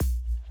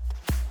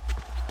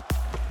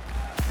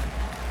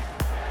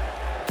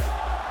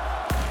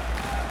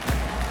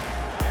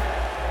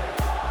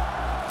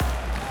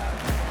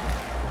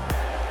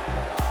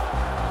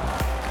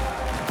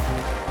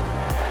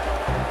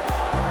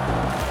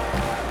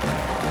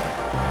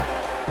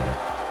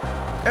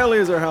LA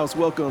is our house.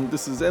 Welcome.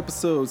 This is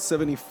episode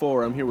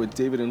 74. I'm here with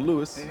David and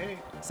Lewis. Hey.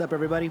 What's up,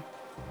 everybody?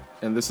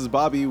 And this is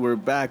Bobby. We're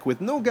back with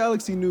no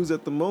Galaxy news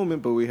at the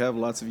moment, but we have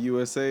lots of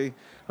USA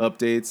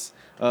updates.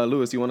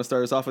 Lewis, you want to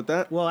start us off with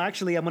that? Well,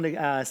 actually, I'm going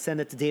to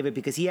send it to David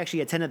because he actually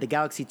attended the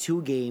Galaxy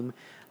 2 game.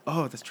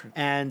 Oh, that's true.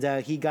 And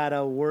he got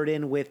a word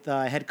in with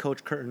head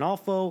coach Kurt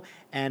Arnolfo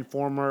and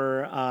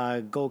former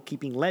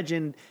goalkeeping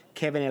legend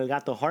Kevin El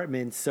Gato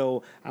Hartman.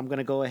 So I'm going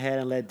to go ahead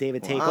and let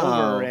David take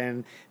over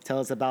and tell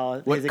us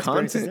about what his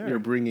experiences content there. you're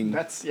bringing.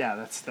 That's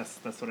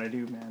what I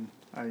do, man.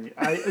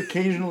 I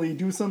occasionally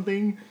do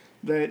something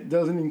that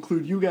doesn't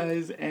include you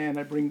guys, and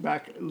I bring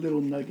back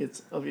little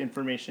nuggets of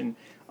information.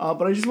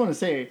 But I just want to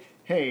say,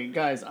 hey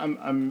guys,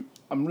 I'm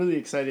really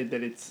excited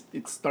that it's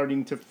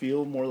starting to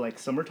feel more like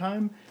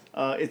summertime.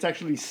 It's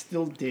actually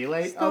still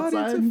daylight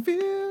outside. Starting to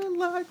feel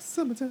like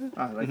summertime.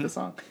 I like the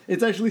song.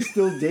 It's actually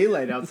still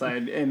daylight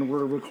outside, and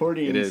we're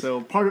recording. It is.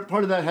 So part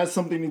of that has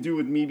something to do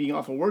with me being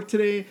off of work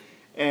today,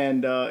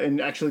 and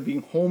actually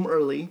being home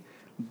early.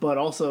 But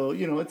also,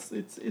 you know,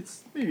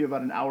 it's maybe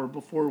about an hour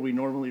before we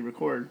normally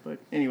record. But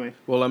anyway.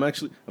 Well, I'm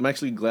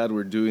actually glad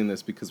we're doing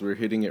this because we're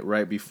hitting it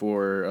right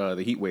before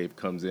the heat wave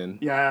comes in.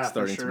 Yeah,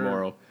 starting for sure.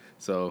 tomorrow.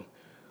 So,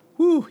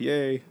 whoo,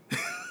 yay!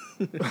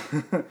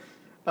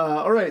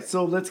 All right,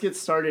 so let's get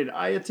started.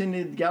 I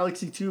attended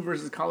Galaxy 2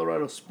 versus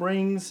Colorado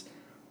Springs.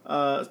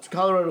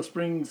 Colorado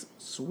Springs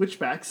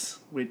Switchbacks,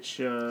 which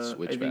I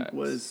think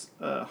was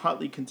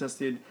hotly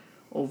contested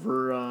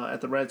over at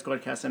the Rad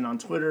Squadcast and on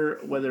Twitter,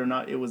 whether or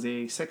not it was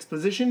a sex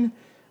position,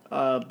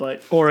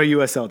 but Or a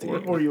USL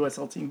team. or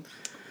USL team.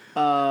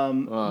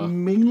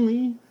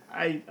 Mainly,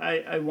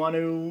 I want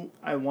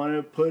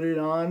to put it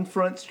on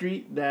Front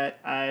Street that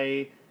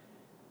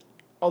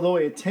although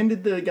I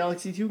attended the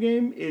Galaxy 2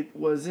 game, it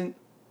wasn't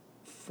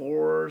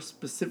for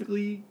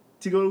specifically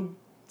to go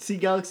see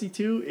Galaxy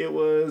 2. It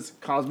was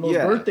Cosmo's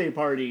birthday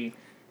party.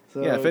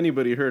 So, yeah, if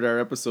anybody heard our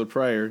episode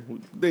prior,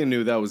 they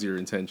knew that was your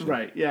intention.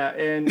 Right, yeah.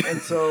 And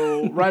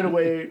so right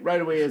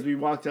away as we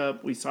walked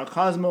up, we saw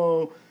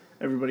Cosmo.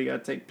 Everybody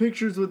got to take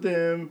pictures with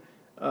him.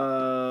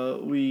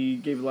 We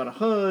gave a lot of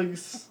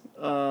hugs.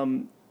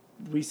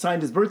 We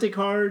signed his birthday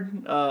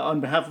card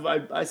on behalf of...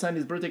 I signed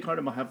his birthday card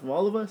on behalf of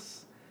all of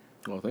us.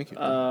 Well, thank you.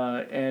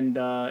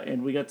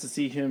 And we got to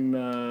see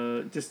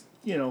him just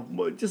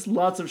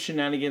lots of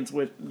shenanigans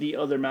with the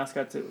other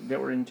mascots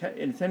that were in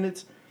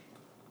attendance.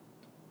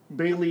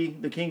 Bailey,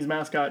 the Kings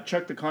mascot,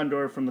 Chuck the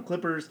Condor from the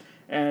Clippers,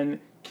 and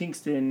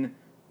Kingston,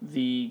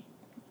 the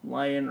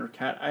lion or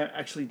cat. I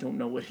actually don't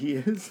know what he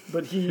is,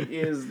 but he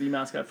is the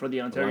mascot for the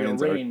Ontario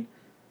Lions Reign.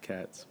 are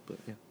cats, but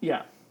yeah.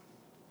 Yeah.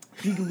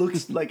 He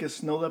looks like a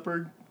snow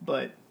leopard,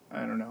 but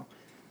I don't know.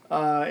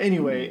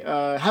 Anyway,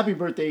 happy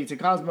birthday to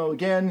Cosmo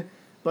again,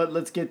 but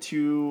let's get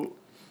to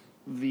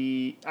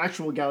the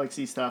actual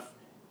Galaxy stuff.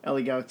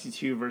 LA Galaxy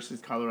 2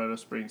 versus Colorado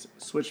Springs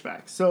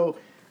Switchbacks. So,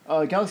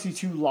 Galaxy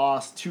 2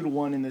 lost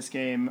 2-1 in this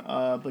game,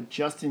 but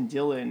Justin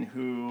Dillon,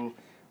 who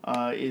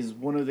is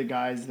one of the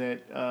guys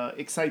that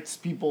excites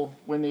people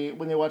when they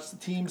watch the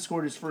team,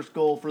 scored his first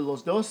goal for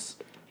Los Dos.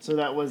 So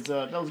that was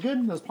good.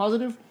 That was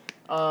positive.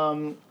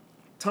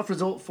 Tough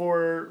result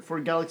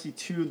for Galaxy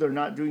 2. They're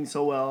not doing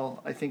so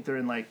well. I think they're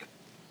in like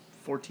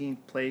 14th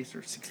place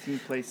or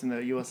 16th place in the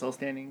USL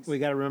standings. We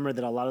got to remember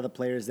that a lot of the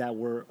players that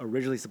were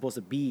originally supposed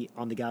to be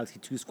on the Galaxy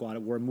 2 squad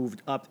were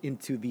moved up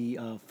into the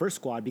first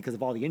squad because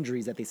of all the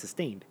injuries that they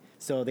sustained.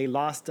 So they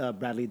lost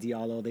Bradley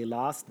Diallo, they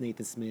lost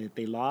Nathan Smith,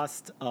 they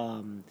lost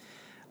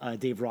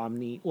Dave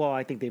Romney. Well,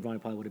 I think Dave Romney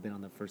probably would have been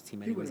on the first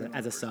team anyways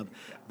as a sub.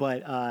 Yeah.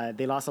 But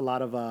they lost a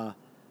lot of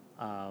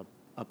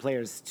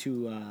players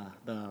to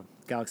the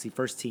Galaxy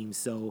first team.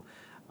 So,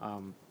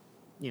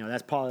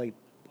 that's probably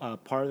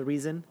part of the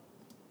reason.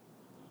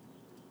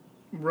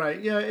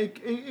 Right, yeah,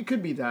 it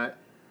could be that.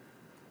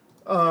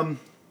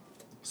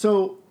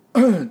 So,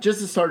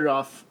 just to start it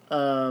off,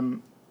 I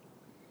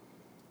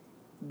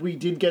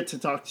did get to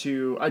talk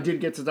to Kurt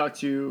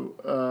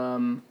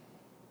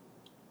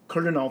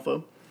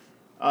Arnolfo.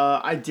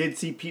 I did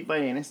see Pete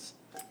Vianis,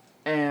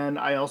 and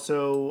I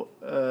also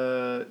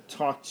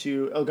talked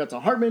to El Gato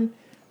Hartman,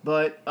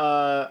 but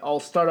I'll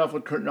start off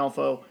with Kurt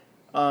Arnolfo.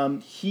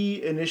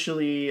 He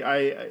initially,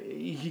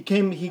 he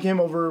came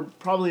over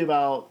probably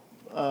about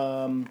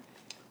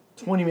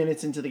 20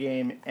 minutes into the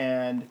game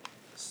and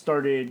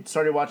started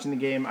watching the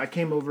game. I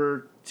came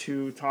over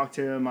to talk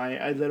to him.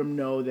 I let him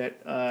know that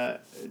I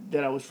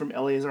was from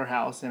LA is our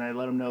house, and I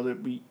let him know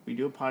that we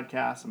do a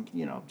podcast and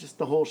just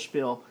the whole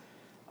spiel.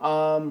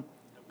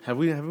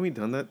 Haven't we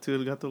done that to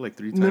El Gato like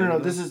 3 times? No.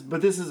 This is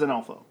an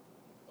Alpha.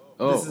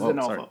 This is an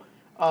Alpha.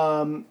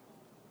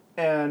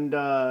 And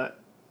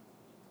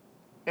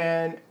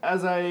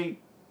as I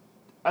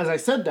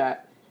said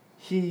that,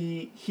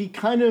 he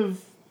kind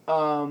of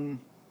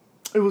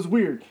it was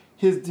weird.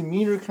 His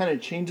demeanor kind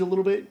of changed a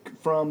little bit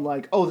from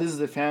like, oh, this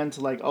is a fan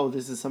to like, oh,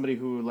 this is somebody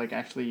who like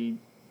actually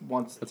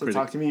wants to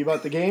talk to me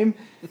about the game.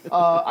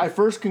 I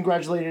first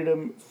congratulated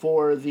him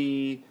for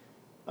the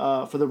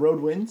road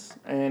wins,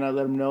 and I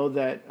let him know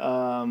that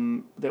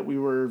that we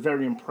were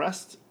very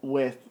impressed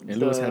with. And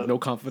Lewis had no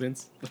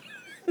confidence.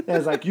 And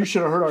it's like, you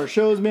should have heard our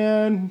shows,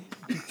 man.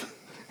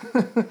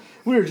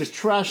 We were just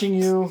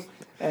trashing you.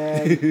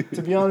 And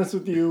to be honest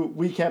with you,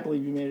 we can't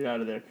believe you made it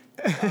out of there.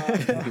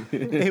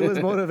 It was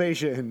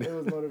motivation. It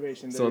was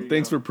motivation. So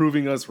thanks for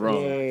proving us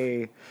wrong.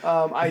 Yay.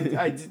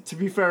 To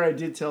be fair, I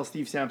did tell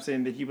Steve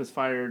Sampson that he was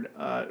fired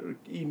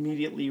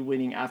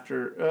immediately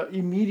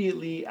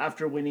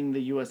after winning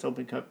the U.S.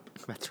 Open Cup.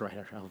 That's right.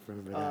 I don't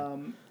remember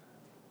that.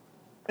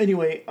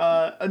 Anyway,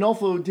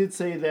 Anolfo did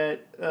say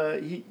that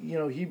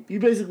he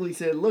basically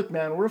said, "Look,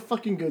 man, we're a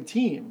fucking good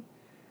team.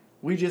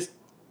 We just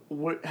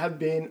have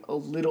been a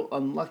little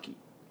unlucky,"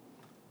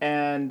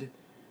 and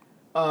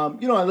I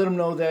let him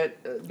know that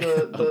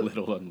A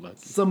little unlucky.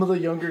 some of the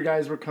younger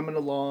guys were coming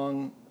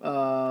along,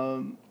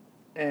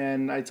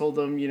 and I told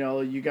them,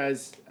 you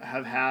guys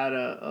have had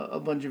a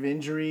bunch of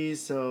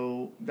injuries,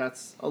 so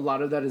a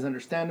lot of that is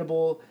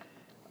understandable.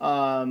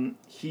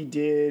 He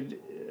did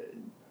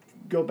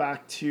go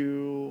back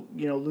to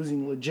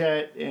losing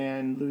Leggett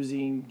and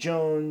losing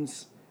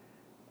Jones.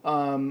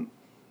 Was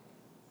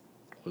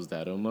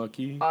that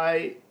unlucky?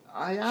 I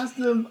asked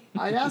him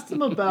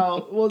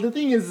about, well, the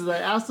thing is I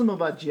asked him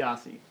about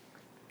Giassi.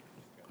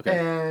 Okay.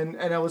 And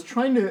I was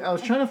trying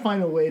to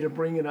find a way to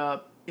bring it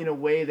up in a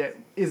way that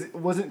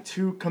wasn't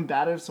too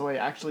combative, so I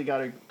actually got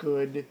a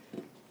good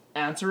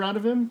answer out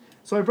of him.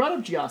 So I brought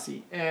up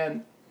Giassi,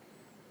 and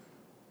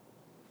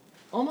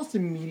almost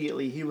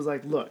immediately he was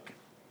like, "Look,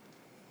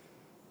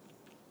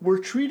 we're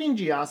treating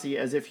Giassi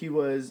as if he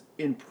was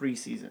in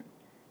preseason.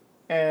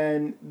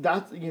 And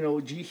that's,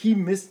 he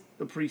missed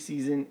the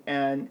preseason,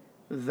 and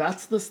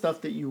that's the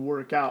stuff that you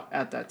work out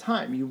at that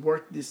time. You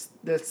work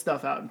that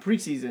stuff out in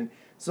preseason.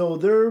 So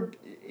they're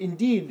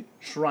indeed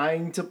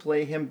trying to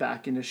play him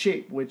back into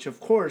shape, which, of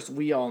course,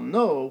 we all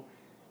know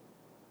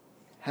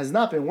has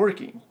not been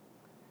working.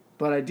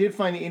 But I did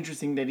find it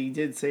interesting that he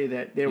did say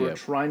that they were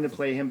trying to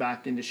play him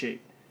back into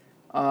shape.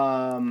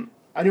 I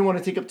didn't want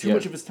to take up too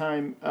much of his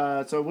time,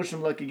 so I wish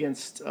him luck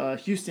against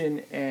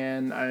Houston,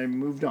 and I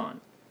moved on.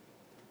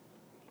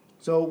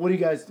 So what do you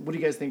guys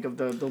think of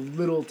the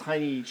little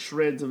tiny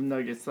shreds of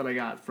nuggets that I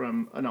got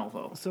from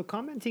Anolfo? So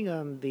commenting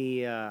on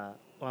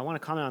I want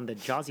to comment on the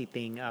Giassi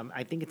thing.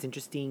 I think it's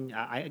interesting.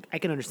 I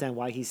can understand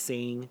why he's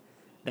saying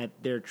that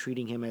they're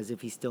treating him as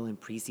if he's still in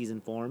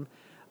preseason form,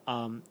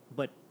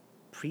 but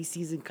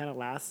preseason kind of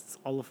lasts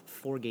all of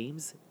 4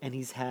 games, and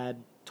he's had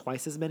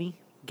twice as many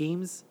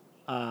games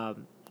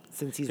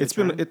since he's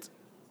returned.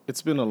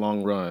 It's been a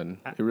long run.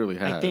 It really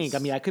has. I think. I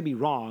mean, I could be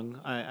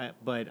wrong,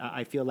 but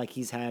I feel like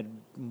he's had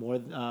more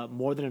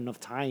than enough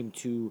time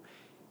to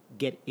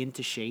get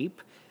into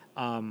shape,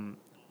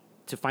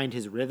 to find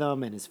his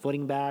rhythm and his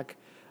footing back.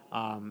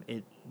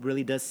 It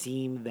really does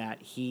seem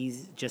that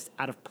he's just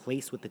out of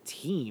place with the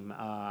team.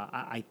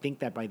 I think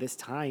that by this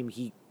time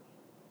he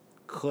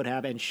could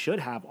have and should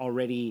have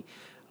already,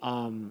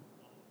 got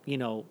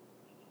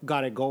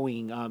it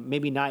going.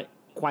 Maybe not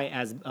quite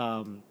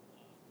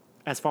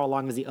as far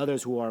along as the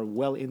others who are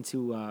well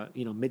into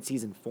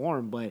mid-season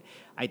form, but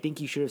I think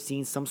you should have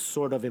seen some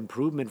sort of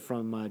improvement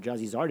from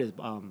Giassi Zardes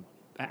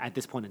at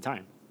this point in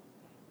time.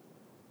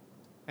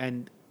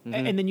 And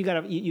then you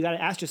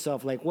gotta ask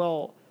yourself, like,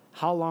 well,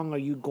 how long are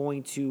you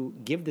going to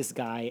give this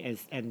guy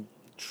and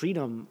treat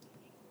him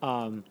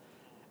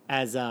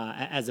as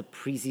a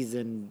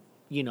preseason,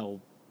 I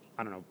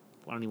don't know,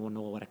 I don't even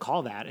know what I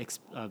call that,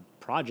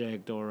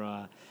 project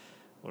or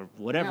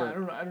whatever.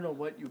 Yeah, I don't know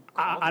what you.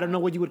 I don't know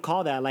what you would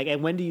call that. Like,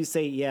 and when do you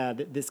say,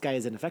 this guy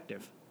is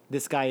ineffective?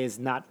 This guy is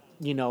not,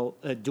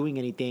 doing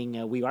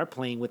anything. We are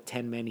playing with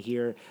 10 men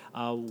here.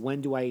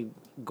 When do I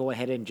go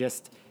ahead and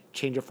just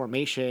change a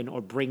formation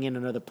or bring in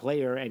another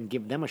player and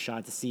give them a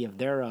shot to see if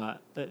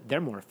they're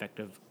more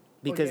effective?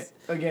 Because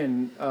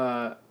again,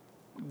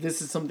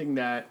 this is something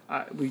that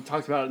we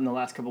talked about in the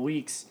last couple of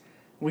weeks.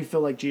 We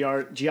feel like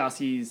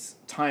Giassi's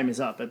time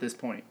is up at this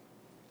point.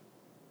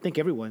 I think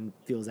everyone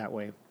feels that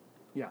way.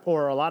 Yeah.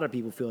 Or a lot of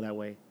people feel that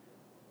way.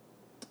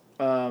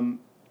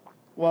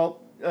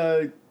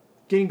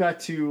 Getting back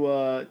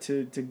to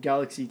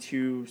Galaxy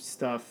 2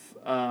 stuff,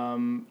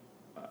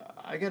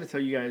 I got to tell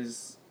you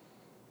guys,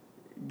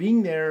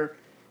 being at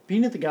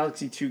the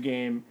Galaxy 2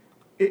 game,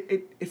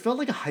 it felt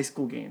like a high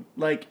school game.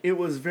 Like, it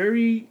was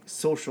very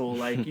social.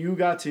 Like, you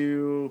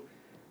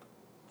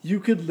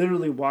could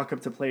literally walk up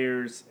to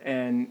players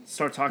and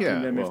start talking to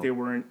them if they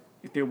weren't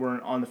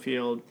on the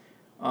field.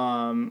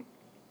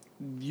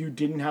 You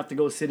didn't have to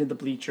go sit in the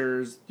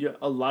bleachers.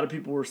 A lot of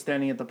people were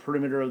standing at the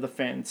perimeter of the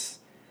fence,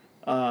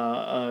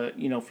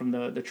 from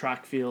the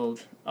track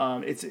field.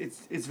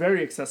 It's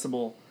very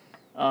accessible,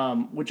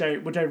 which I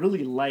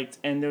really liked,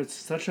 and there's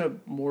such a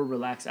more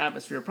relaxed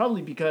atmosphere.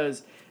 Probably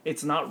because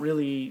it's not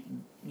really,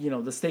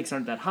 the stakes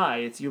aren't that high.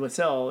 It's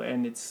USL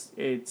and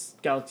it's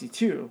Galaxy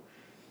 2.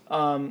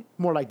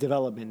 More like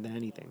development than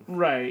anything.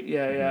 Right.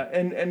 Yeah.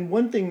 And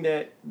one thing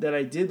that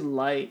I did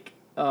like.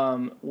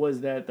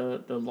 Was that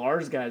the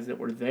Lars guys that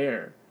were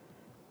there?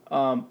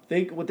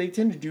 What they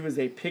tend to do is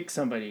they pick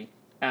somebody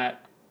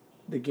at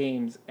the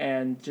games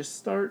and just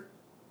start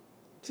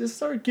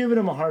giving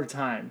them a hard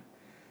time.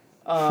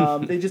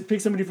 They just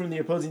pick somebody from the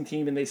opposing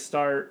team and they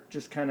start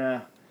just kind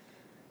of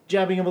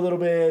jabbing him a little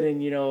bit,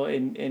 and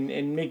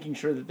and making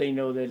sure that they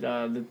know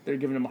that they're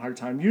giving him a hard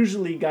time.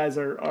 Usually, guys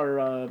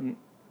are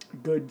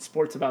good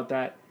sports about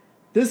that.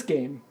 This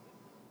game,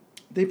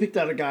 they picked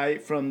out a guy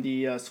from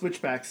the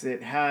Switchbacks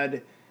that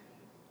had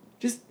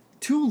just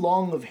too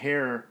long of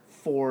hair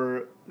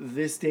for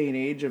this day and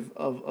age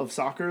of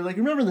soccer. Like,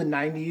 remember the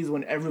 90s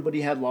when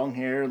everybody had long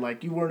hair?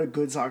 Like, you weren't a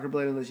good soccer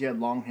player unless you had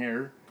long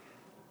hair.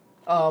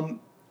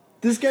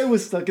 This guy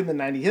was stuck in the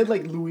 90s. He had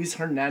like Luis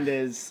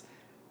Hernandez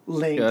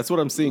length. Yeah, that's what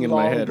I'm seeing in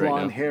my head right now.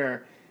 Blonde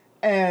hair.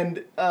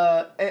 And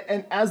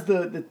as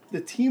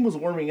the team was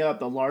warming up,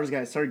 the Lars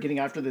guys started getting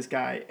after this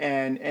guy,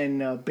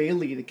 and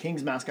Bailey, the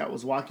Kings mascot,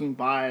 was walking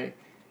by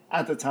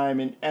at the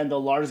time, and the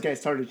Lars guys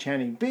started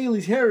chanting,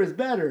 "Bailey's hair is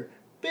better!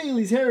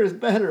 Bailey's hair is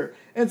better!"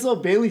 And so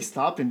Bailey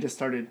stopped and just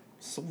started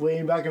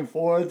swaying back and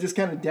forth, just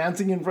kind of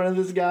dancing in front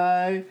of this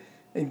guy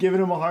and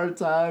giving him a hard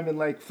time and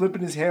like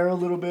flipping his hair a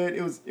little bit.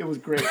 It was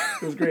great.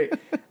 It was great.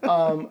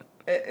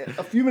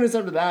 A few minutes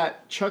after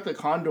that, Chuck the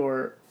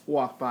Condor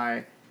walked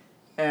by.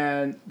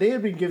 And they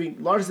had been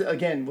giving, Lars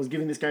again was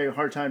giving this guy a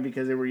hard time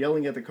because they were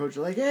yelling at the coach,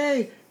 like,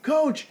 "Hey,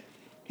 coach,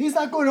 he's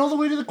not going all the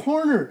way to the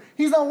corner.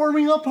 He's not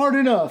warming up hard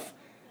enough."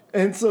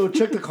 And so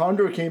Chuck the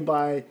Condor came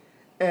by,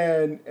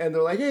 and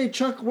they're like, "Hey,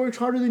 Chuck works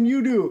harder than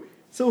you do."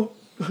 So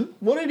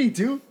what did he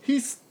do? He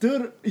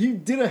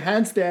did a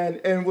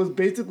handstand and was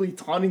basically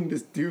taunting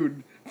this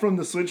dude from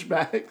the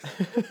Switchbacks.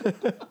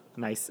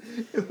 Nice.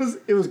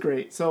 It was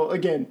great. So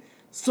again,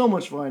 so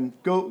much fun.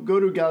 Go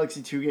to a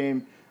Galaxy 2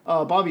 game.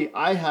 Bobby,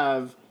 I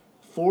have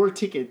 4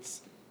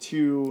 tickets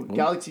to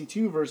Galaxy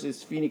 2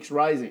 versus Phoenix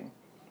Rising.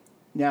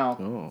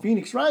 Now,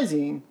 Phoenix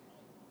Rising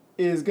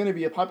is going to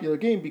be a popular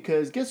game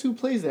because guess who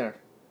plays there?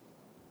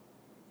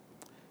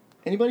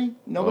 Anybody?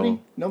 Nobody? Oh.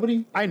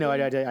 Nobody? I know.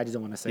 I just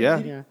don't want to say Yeah.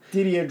 it. Yeah.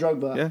 Didier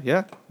Drogba.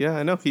 Yeah,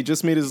 I know. He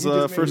just made his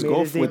just first made goal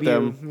his with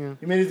debut. them. Yeah.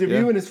 He made his debut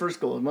Yeah. in his first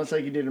goal, much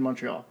like he did in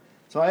Montreal.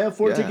 So I have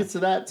 4 Yeah. tickets to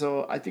that,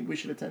 so I think we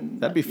should attend.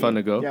 That'd be fun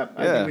to go. Yeah,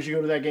 I Yeah. think we should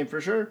go to that game for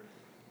sure.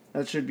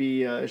 That should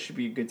be a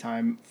good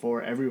time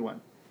for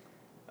everyone.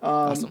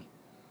 Awesome.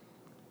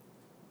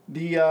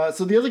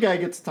 So the other guy I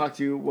get to talk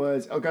to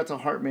was Elgato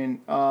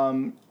Hartman.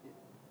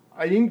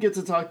 I didn't get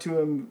to talk to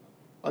him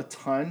a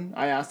ton.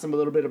 I asked him a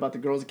little bit about the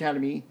Girls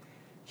Academy.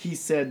 He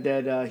said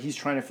that he's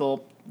trying to fill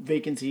up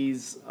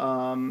vacancies,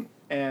 and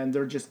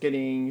they're just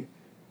getting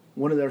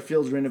one of their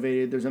fields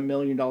renovated. There's $1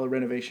 million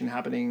renovation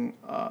happening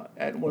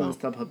at one of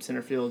the StubHub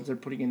center fields. They're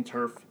putting in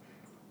turf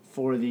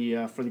for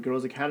the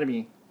Girls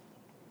Academy.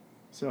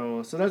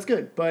 So that's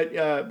good. But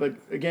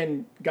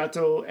again,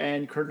 Gato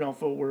and Curtin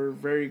Alpha were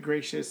very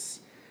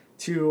gracious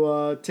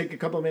to take a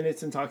couple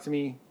minutes and talk to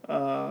me.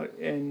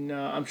 And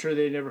I'm sure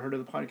they never heard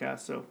of the podcast,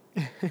 so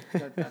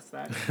that's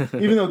that.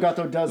 Even though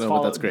Gato does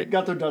follow, that's great.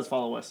 Gato does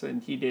follow us,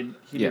 and he did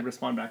Yeah.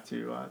 respond back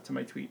to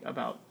my tweet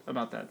about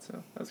that.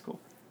 So that's cool.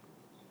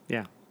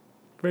 Yeah.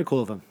 Very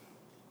cool of him.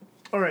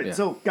 All right, Yeah.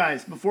 so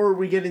guys, before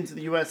we get into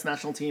the U.S.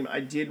 national team,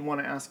 I did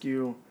want to ask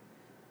you,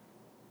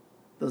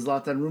 the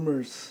Zlatan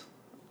rumors,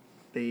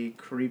 they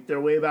creep their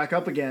way back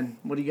up again.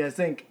 What do you guys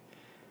think?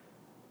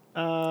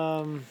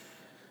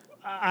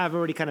 I've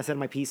already kind of said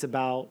my piece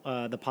about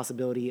the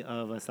possibility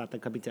of Zlatan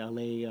coming to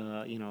LA,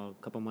 a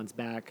couple months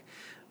back.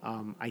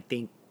 I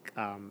think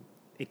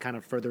it kind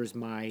of furthers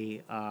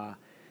my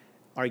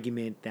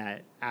argument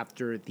that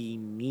after the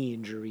knee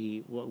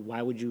injury,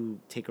 why would you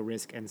take a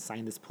risk and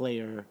sign this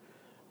player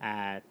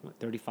at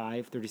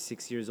 35,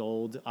 36 years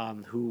old,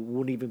 who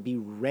wouldn't even be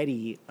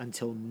ready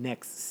until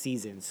next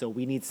season? So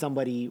we need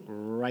somebody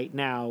right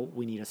now.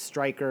 We need a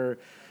striker.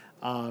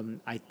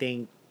 I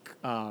think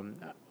a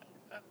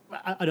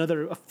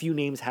few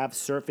names have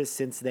surfaced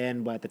since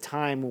then, but at the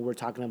time when we're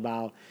talking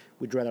about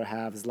would you rather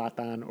have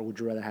Zlatan or would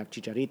you rather have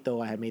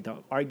Chicharito, I had made the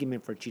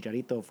argument for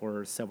Chicharito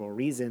for several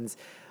reasons.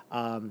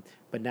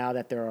 But now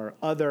that there are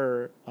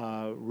other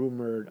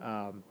rumored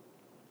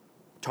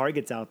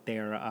targets out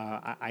there,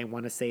 I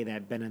want to say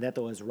that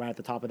Benedetto is right at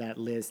the top of that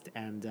list,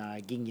 and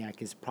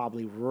Gignac is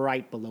probably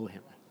right below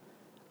him.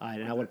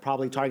 And I would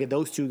probably target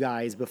those two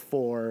guys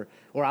before,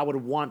 or I would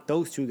want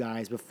those two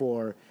guys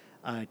before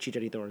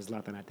Chicharito or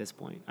Zlatan at this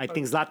point. I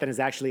think Zlatan is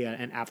actually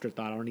an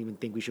afterthought. I don't even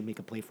think we should make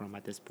a play for him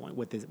at this point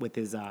with his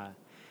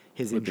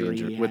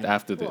injury.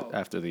 After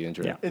the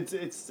injury. Yeah.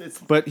 It's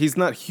But he's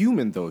not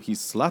human though. He's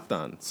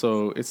Zlatan,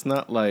 so it's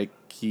not like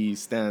he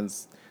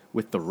stands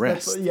with the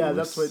rest.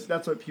 that's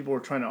what people were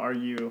trying to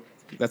argue.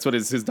 That's what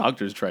his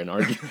doctor's trying to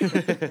argue.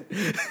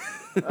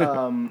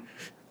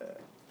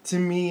 To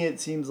me,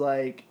 it seems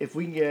like if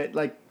we can get,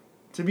 like,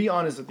 to be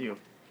honest with you,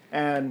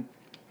 and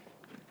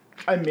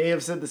I may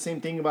have said the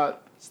same thing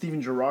about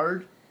Steven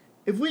Gerrard,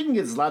 if we can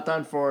get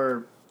Zlatan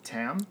for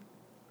Tam,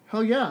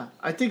 hell yeah,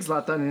 I take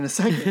Zlatan in a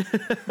second.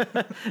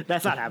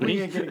 That's not We happening.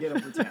 ain't gonna get him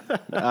for Tam.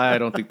 I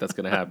don't think that's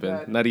gonna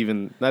happen. Not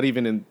even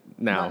in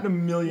now. Not in a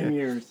million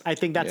years. I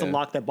think that's a Yeah.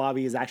 lock that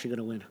Bobby is actually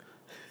going to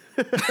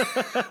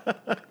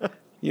win.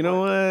 You know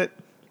what?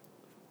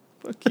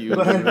 Fuck you.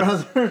 But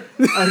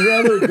I'd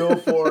rather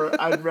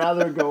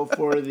go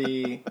for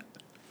the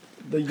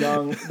the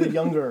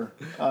younger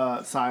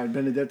side.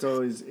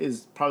 Benedetto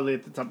is probably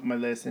at the top of my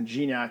list, and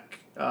Gignac,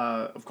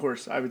 of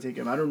course, I would take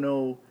him. I don't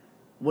know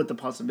what the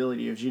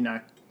possibility of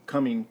Gignac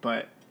coming,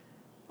 but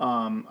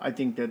I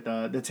think that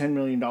the $10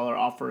 million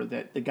offer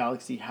that the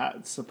Galaxy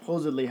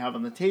supposedly have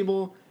on the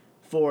table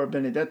for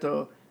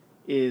Benedetto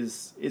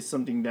is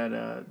something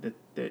that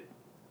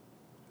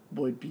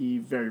would be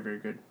very, very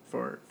good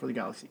for the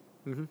Galaxy.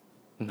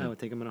 I would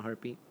take him in a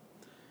heartbeat.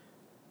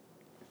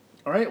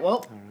 All right,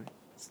 well,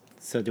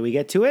 So do we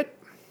get to it?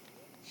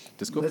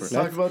 Just go let's for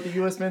it. talk about the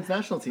U.S. men's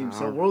national team.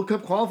 So World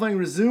Cup qualifying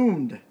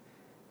resumed.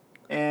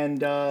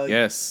 And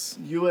Yes.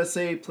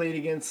 USA played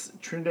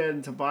against Trinidad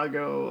and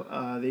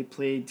Tobago. They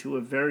played to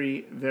a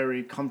very,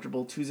 very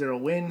comfortable 2-0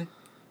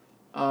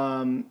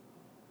 win.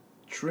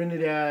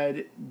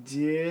 Trinidad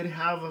did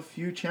have a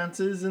few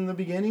chances in the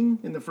beginning,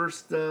 in the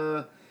first,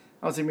 I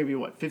would say maybe,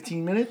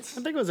 15 minutes?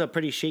 I think it was a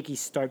pretty shaky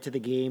start to the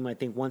game. I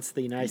think once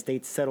the United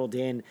States settled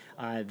in,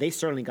 they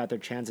certainly got their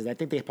chances. I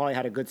think they probably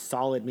had a good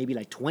solid maybe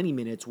like 20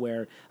 minutes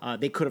where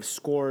they could have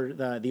scored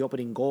the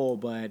opening goal,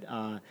 but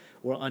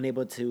were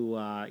unable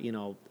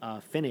to,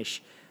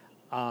 finish.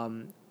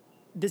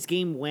 This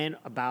game went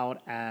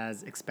about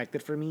as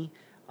expected for me.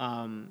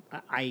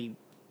 I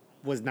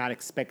was not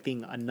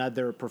expecting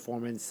another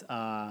performance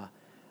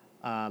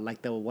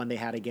like the one they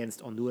had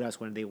against Honduras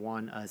when they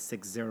won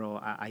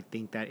 6-0. I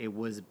think that it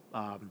was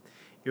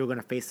you were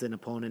going to face an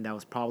opponent that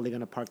was probably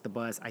going to park the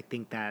bus. I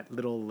think that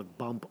little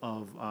bump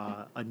of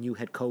a new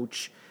head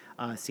coach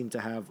seemed to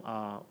have,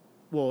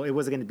 it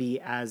wasn't going to be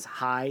as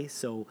high,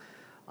 so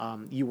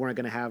you weren't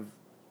going to have.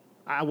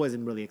 I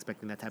wasn't really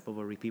expecting that type of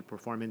a repeat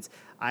performance.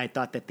 I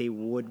thought that they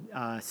would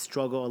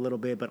struggle a little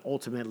bit, but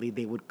ultimately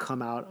they would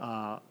come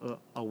out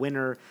a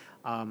winner.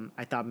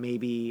 I thought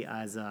maybe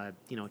as a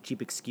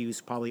cheap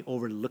excuse, probably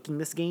overlooking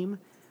this game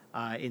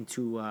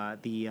into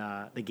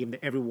the game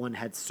that everyone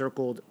had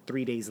circled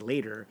 3 days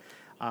later,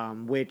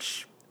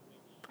 which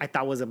I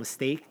thought was a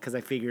mistake because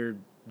I figured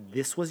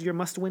this was your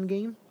must-win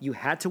game. You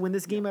had to win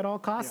this game at all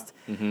costs.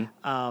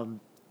 Yeah.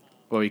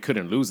 Well, you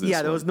couldn't lose this.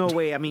 Yeah, there one. was no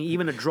way. I mean,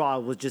 even a draw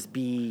would just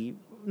be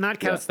not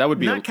that would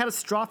be not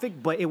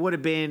catastrophic, but it would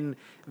have been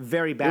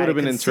very bad. It would have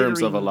been in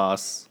terms of a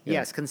loss. Yeah.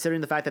 Yes,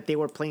 considering the fact that they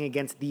were playing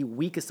against the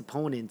weakest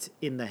opponent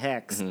in the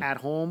Hex at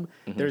home,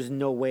 there's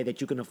no way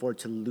that you can afford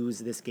to lose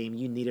this game.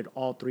 You needed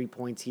all 3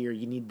 points here.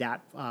 You need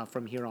that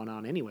from here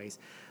on anyways.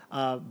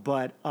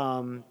 But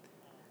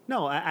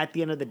no, at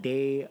the end of the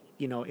day,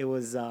 it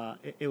was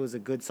a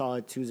good,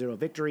 solid 2-0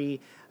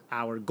 victory.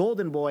 Our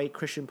golden boy,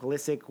 Christian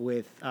Pulisic,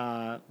 with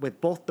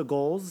both the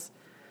goals,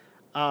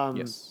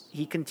 Yes.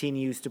 he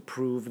continues to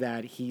prove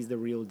that he's the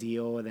real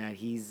deal, that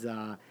he's,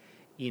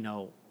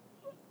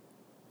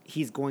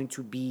 he's going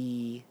to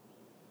be,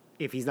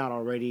 if he's not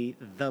already,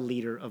 the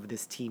leader of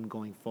this team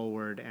going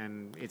forward,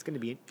 and it's going to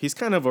be... He's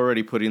kind of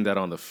already putting that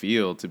on the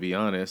field, to be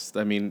honest.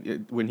 I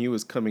mean, when he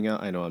was coming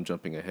out, I know I'm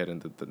jumping ahead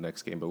into the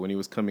next game, but when he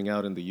was coming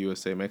out in the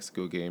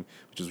USA-Mexico game,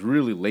 which was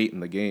really late in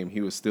the game, he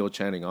was still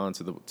chanting on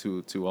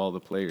to all the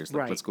players,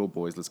 like, Right. Let's go,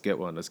 boys, let's get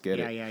one, let's get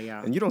it.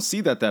 Yeah. And you don't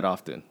see that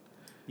often.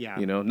 Yeah.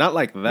 Not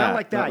like that. Not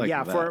like that,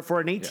 Not that. For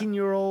an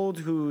 18-year-old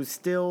who's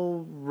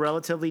still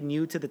relatively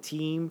new to the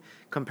team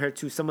compared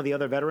to some of the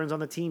other veterans on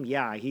the team,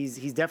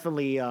 he's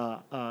definitely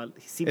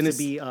he seems to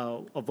be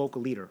a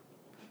vocal leader.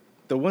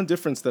 The one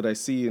difference that I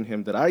see in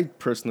him that I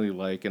personally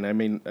like, and I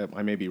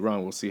may be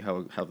wrong, we'll see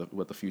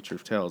what the future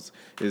tells,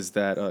 is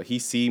that he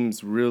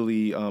seems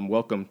really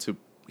welcome to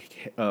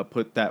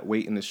put that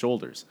weight in his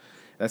shoulders.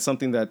 That's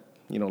something that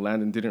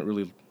Landon didn't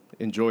really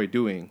enjoy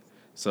doing.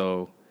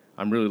 So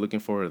I'm really looking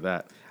forward to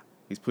that.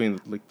 He's putting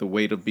the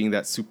weight of being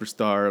that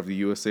superstar of the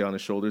USA on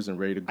his shoulders and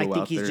ready to go out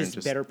there. I think he's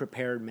just better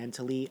prepared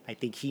mentally. I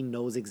think he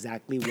knows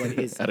exactly what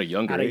is at a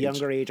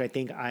younger age. I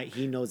think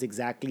he knows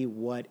exactly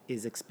what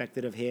is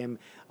expected of him,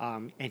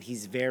 and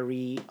he's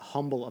very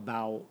humble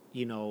about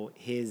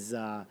his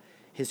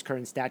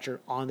current stature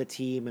on the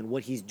team and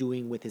what he's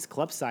doing with his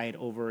club side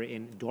over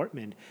in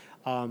Dortmund.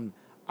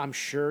 I'm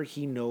sure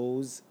he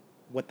knows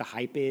what the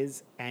hype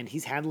is, and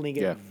he's handling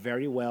it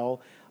very well.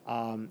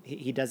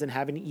 He doesn't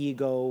have an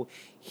ego.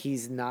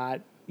 He's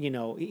not,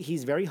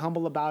 he's very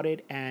humble about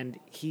it, and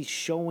he's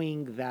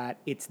showing that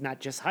it's not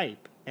just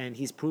hype, and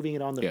he's proving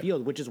it on the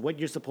field, which is what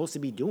you're supposed to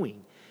be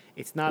doing.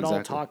 It's not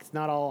all talk. It's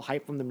not all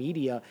hype from the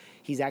media.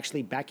 He's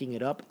actually backing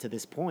it up to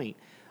this point.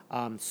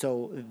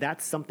 So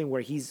that's something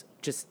where he's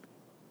just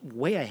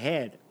way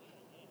ahead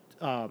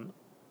of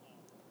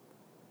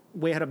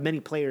many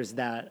players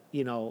that,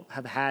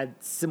 have had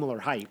similar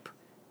hype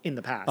in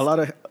the past.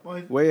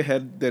 Way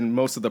ahead than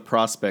most of the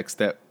prospects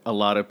that a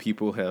lot of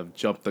people have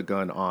jumped the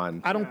gun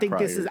on. I don't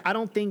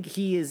think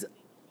he is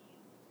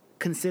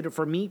considered,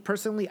 for me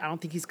personally, I don't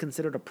think he's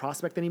considered a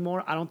prospect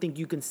anymore. I don't think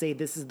you can say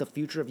this is the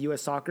future of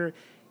U.S. soccer.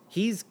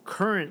 He's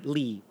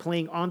currently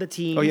playing on the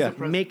team,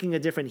 making a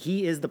difference.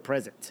 He is the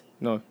present.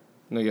 No,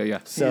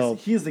 So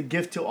he is the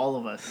gift to all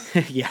of us.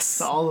 Yes.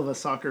 To all of us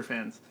soccer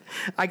fans.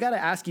 I got to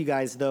ask you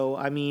guys, though.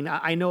 I mean,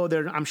 I know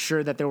I'm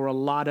sure that there were a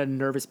lot of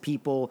nervous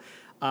people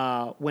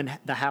when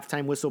the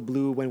halftime whistle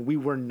blew, when we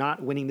were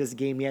not winning this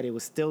game yet. It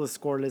was still a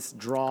scoreless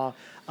draw.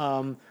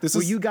 Were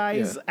you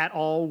guys at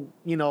all,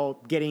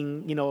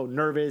 getting,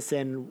 nervous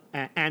and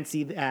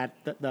antsy at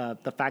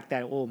the fact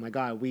that, oh my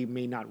God, we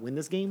may not win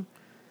this game?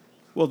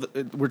 Well,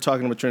 we're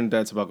talking about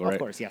Trinidad Tobago, right? Of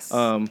course, yes.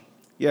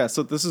 Yeah,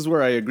 so this is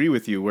where I agree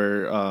with you,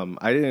 where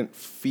I didn't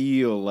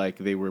feel like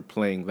they were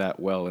playing that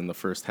well in the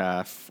first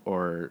half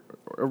or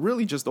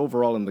really just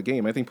overall in the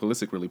game. I think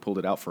Pulisic really pulled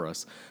it out for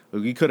us.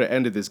 We could have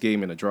ended this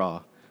game in a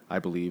draw, I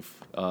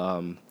believe.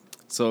 For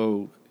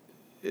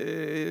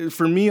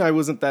me, I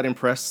wasn't that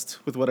impressed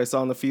with what I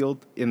saw on the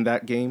field in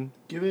that game,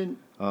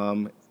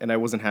 and I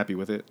wasn't happy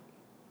with it.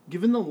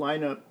 Given the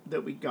lineup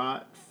that we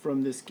got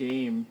from this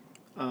game,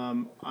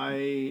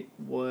 I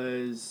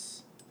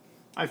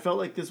felt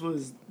like this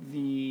was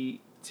the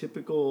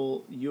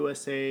typical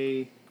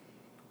USA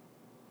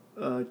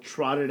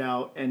trot it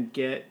out and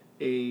get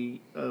a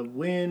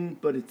win,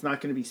 but it's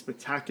not going to be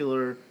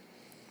spectacular.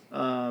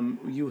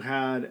 You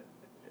had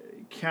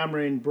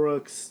Cameron,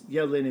 Brooks,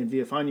 Yedlin, and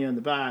Villafana in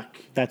the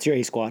back. That's your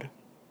A squad.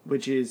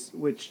 Which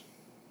would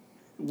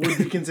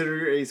be considered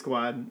your A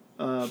squad.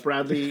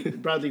 Bradley,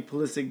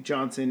 Pulisic,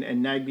 Johnson,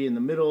 and Nagbe in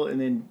the middle, and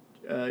then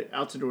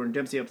Altidore and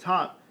Dempsey up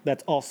top.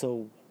 That's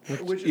also...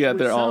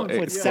 they're all A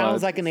squad. It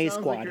sounds like an A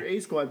squad. Like your A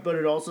squad, but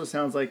it also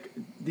sounds like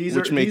these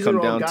are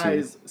all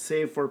guys,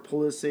 save for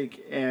Pulisic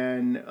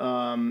and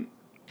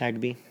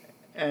Nagbe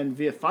and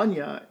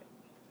Villafana,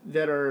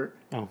 that are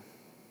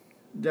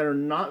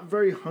not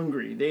very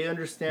hungry. They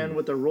understand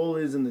what their role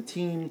is in the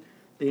team.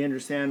 They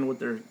understand what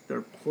their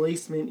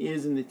placement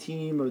is in the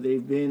team, or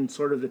they've been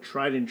sort of the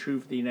tried and true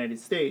for the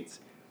United States.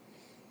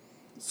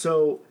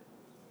 So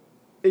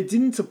it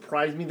didn't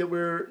surprise me that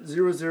we're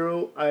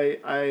 0-0.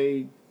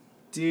 I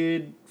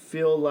did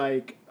feel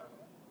like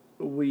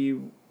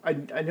I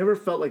never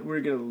felt like we were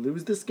going to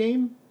lose this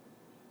game,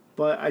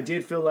 but I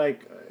did feel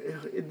like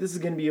this is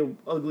going to be an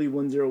ugly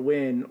 1-0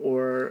 win,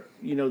 or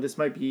this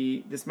might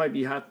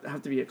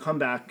have to be a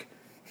comeback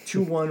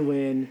 2-1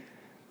 win,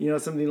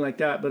 something like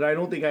that. But I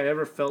don't think I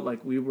ever felt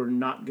like we were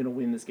not going to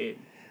win this game.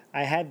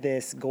 I had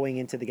this going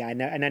into the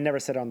game, and I never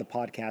said it on the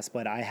podcast,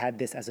 but I had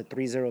this as a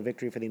 3-0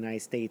 victory for the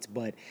United States,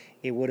 but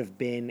it would have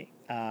been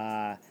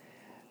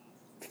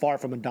far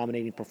from a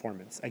dominating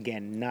performance.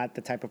 Again, not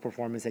the type of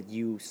performance that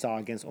you saw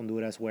against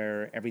Honduras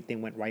where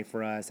everything went right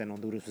for us and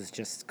Honduras was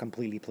just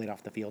completely played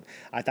off the field.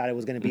 I thought it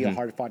was going to be a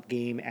hard-fought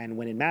game, and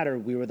when it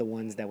mattered, we were the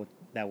ones that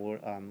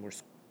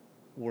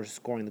were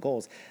scoring the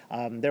goals.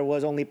 There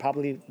was only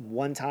probably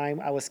one time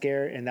I was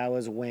scared, and that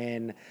was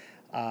when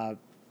I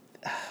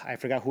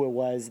forgot who it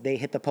was. They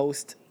hit the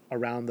post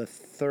around the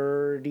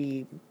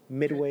 33rd,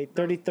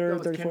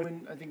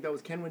 34th. I think that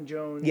was Kenwyne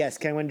Jones. Yes,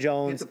 Kenwyne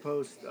Jones. Hit the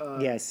post.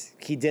 Yes,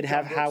 he did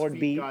have Howard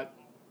beat.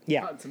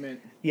 Yeah.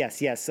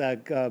 Yes.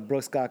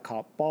 Brooks got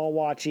caught ball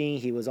watching.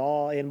 He was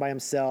all in by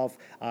himself.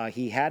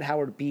 He had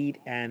Howard beat,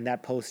 and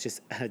that post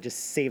just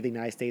saved the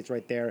United States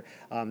right there.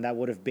 That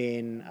would have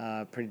been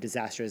pretty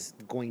disastrous,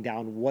 going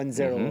down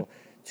 1-0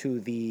 to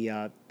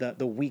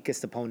the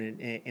weakest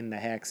opponent in the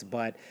Hex.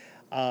 But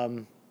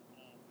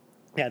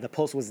the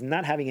post was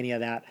not having any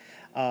of that.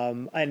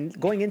 And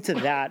going into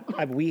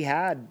that, we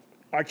had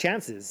our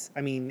chances.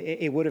 I mean,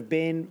 it would have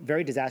been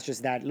very disastrous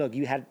that, look,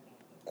 you had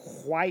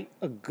quite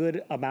a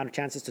good amount of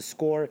chances to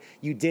score.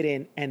 You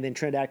didn't, and then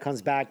Trinidad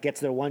comes back,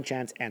 gets their one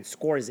chance, and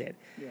scores it.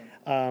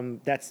 Yeah.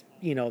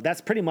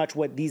 That's pretty much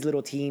what these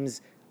little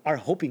teams are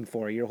hoping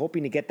for. You're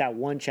hoping to get that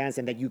one chance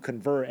and that you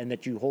convert and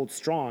that you hold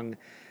strong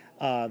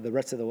the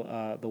rest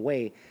of the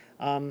way.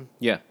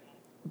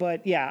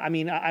 But yeah, I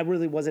mean, I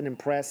really wasn't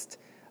impressed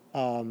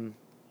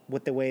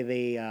with the way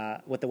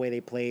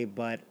they played,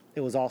 but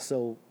it was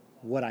also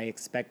what I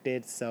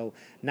expected. So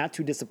not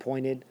too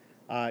disappointed.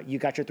 You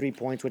got your 3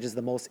 points, which is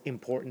the most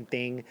important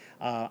thing.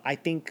 I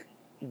think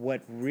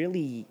what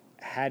really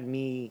had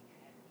me,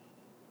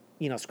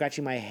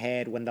 scratching my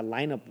head when the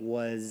lineup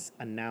was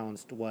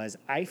announced was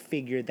I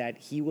figured that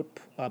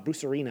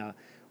Bruce Arena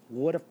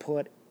would have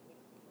put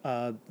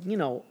a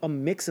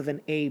mix of an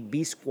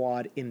A-B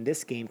squad in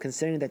this game,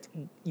 considering that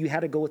you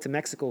had to go to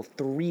Mexico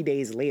 3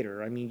 days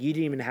later. I mean, you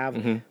didn't even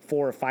have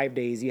 4 or 5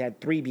 days. You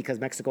had 3 because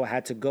Mexico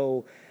had to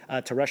go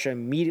to Russia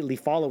immediately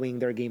following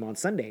their game on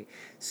Sunday.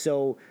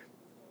 So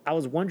I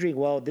was wondering,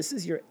 well, this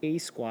is your A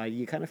squad.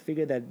 You kind of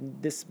figured that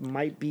this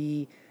might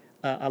be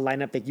a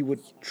lineup that you would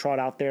trot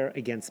out there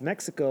against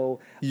Mexico.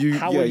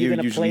 How are you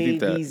going to play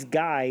these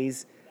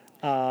guys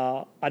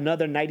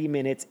another 90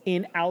 minutes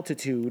in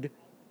altitude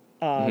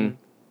on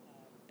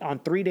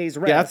 3 days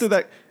rest? Yeah,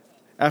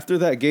 after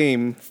that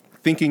game,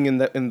 thinking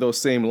in those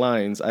same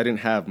lines, I didn't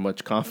have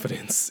much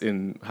confidence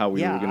in how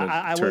we were going to turn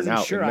out. I wasn't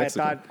sure. I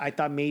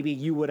thought maybe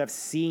you would have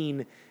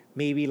seen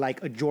maybe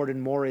like a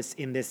Jordan Morris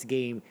in this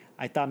game.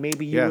 I thought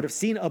maybe you would have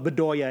seen a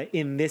Bedoya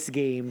in this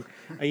game,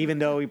 even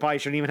though he probably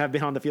shouldn't even have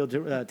been on the field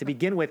to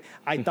begin with.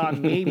 I thought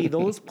maybe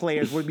those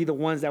players would be the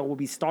ones that will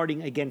be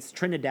starting against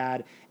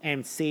Trinidad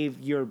and save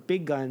your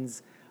big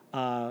guns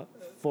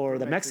for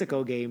the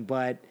Mexico game.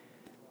 But,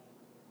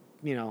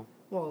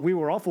 Well, We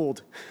were all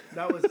fooled.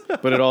 that was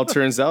But it all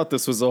turns out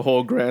this was a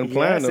whole grand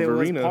plan Yes, of it was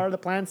Arena. part of the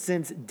plan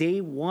since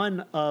day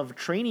one of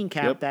training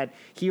camp Yep. that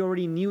he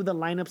already knew the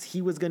lineups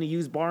he was going to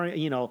use,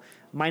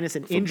 minus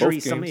an injury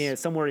games.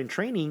 somewhere in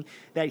training.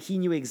 That he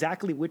knew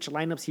exactly which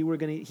lineups he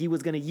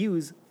was going to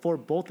use for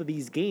both of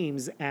these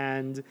games,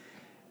 and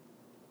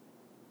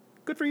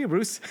good for you,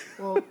 Bruce.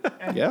 well,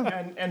 and,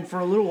 Yeah. and for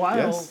a little while,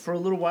 Yes.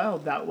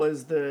 that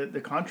was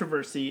the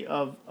controversy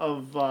of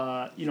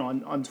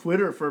on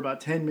Twitter for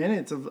about 10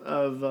 minutes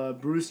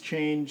of Bruce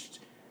changed.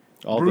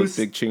 All Bruce,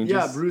 the big changes.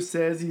 Yeah, Bruce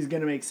says he's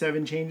going to make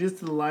 7 changes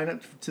to the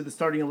lineup to the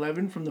starting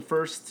 11 from the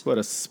first What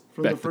a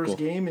from the first spectacle.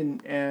 game,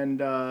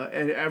 and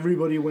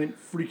everybody went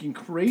freaking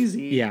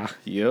crazy. Yeah.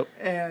 Yep.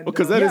 And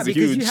Because that Yeah, is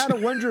because huge. you had to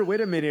wonder,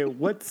 wait a minute,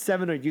 what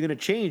 7 are you going to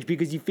change?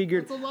 Because you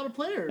figured that's a lot of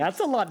players. that's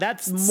a lot.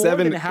 That's more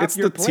 7, than half it's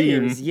your the team.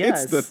 players.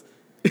 Yes. It's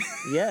the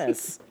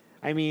Yes.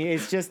 I mean,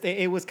 it's just,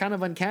 it was kind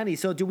of uncanny.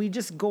 So do we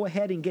just go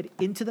ahead and get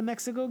into the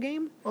Mexico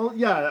game? Oh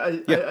yeah,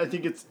 Yeah. I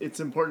think it's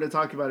important to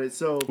talk about it.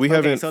 So we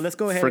haven't so let's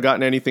go ahead.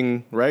 forgotten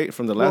anything, right?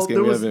 From the last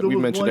game, we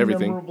mentioned one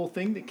everything. memorable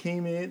thing that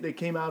came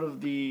out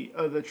of the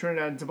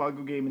Trinidad and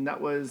Tobago game, and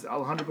that was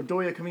Alejandro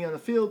Bedoya coming on the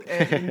field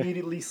and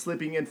immediately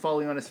slipping and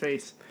falling on his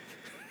face.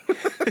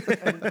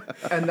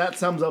 and that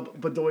sums up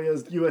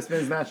Bedoya's U.S.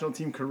 men's national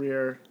team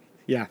career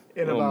Yeah.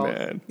 in Oh, about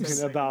man. 10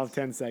 In about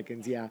seconds. 10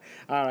 seconds, yeah.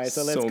 All right,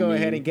 so let's So go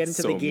ahead mean, and get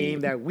into so the game mean.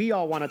 that we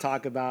all want to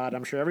talk about.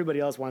 I'm sure everybody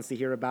else wants to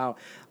hear about.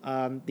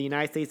 The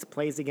United States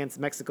plays against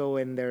Mexico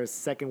in their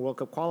second World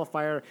Cup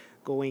qualifier,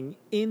 going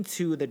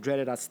into the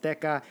dreaded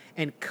Azteca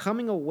and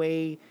coming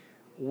away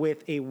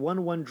with a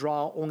 1-1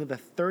 draw, only the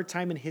third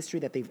time in history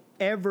that they've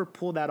ever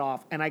pulled that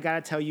off. And I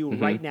got to tell you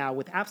right now,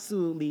 with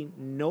absolutely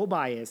no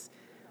bias,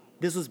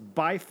 this was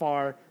by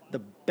far the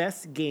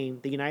best game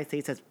the United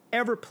States has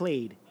ever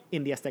played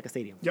in the Azteca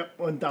Stadium. Yep,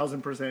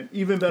 1,000%.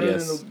 Even better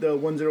Yes. than the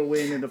 1-0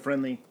 win in the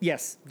friendly.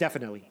 Yes,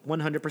 definitely.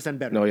 100%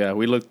 better. No, yeah,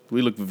 we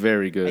looked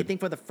very good. I think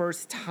for the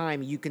first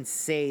time, you can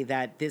say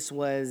that this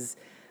was.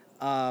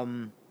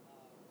 I'm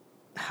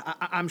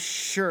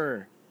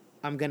sure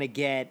I'm going to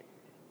get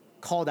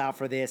called out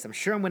for this. I'm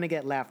sure I'm going to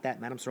get laughed at.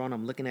 Madam Serrano,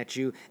 I'm looking at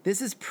you.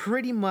 This is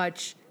pretty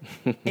much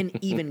an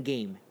even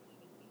game.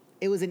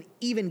 It was an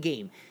even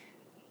game.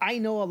 I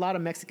know a lot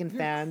of Mexican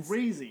fans.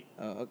 Crazy.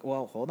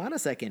 Well, hold on a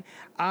second.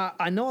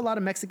 I know a lot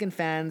of Mexican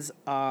fans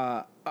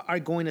are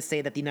going to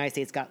say that the United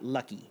States got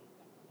lucky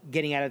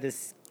getting out of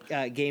this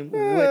game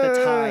with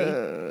a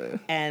tie,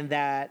 and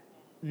that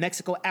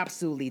Mexico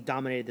absolutely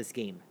dominated this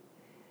game.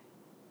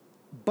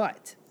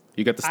 But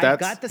You got the stats? I've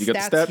got the you stats,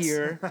 got the stats?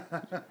 here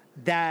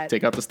that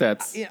Take out the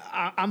stats.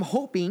 I'm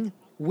hoping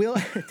will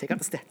take out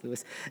the stats,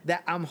 Lewis.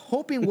 That I'm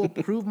hoping will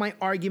prove my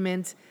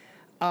argument.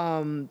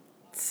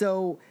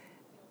 So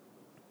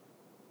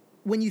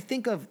when you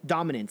think of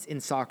dominance in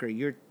soccer,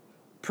 you're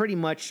pretty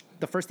much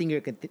the first thing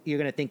you're going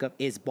to think of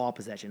is ball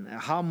possession.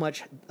 How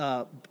much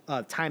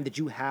time did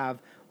you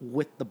have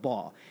with the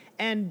ball?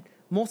 And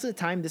most of the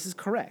time, this is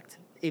correct.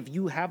 If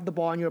you have the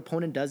ball and your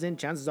opponent doesn't,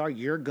 chances are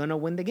you're going to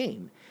win the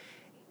game.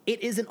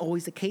 It isn't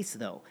always the case,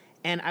 though.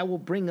 And I will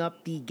bring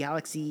up the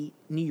Galaxy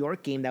New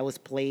York game that was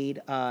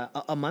played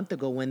a month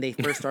ago when they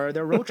first started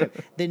their road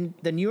trip.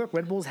 The New York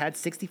Red Bulls had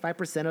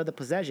 65% of the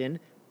possession,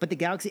 but the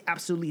Galaxy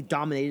absolutely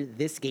dominated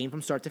this game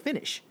from start to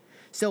finish.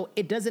 So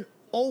it doesn't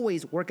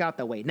always work out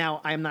that way.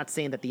 Now, I'm not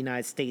saying that the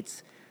United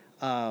States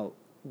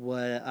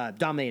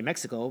dominated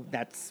Mexico.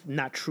 That's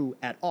not true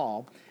at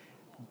all.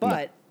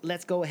 But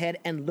let's go ahead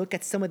and look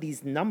at some of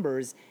these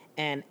numbers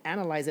and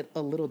analyze it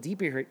a little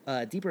deeper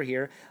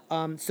here.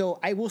 So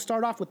I will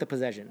start off with the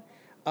possession.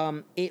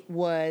 It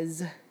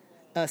was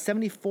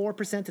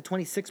 74% to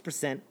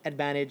 26%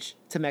 advantage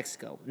to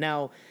Mexico.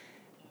 Now,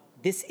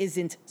 this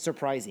isn't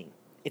surprising.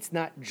 It's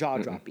not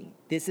jaw-dropping.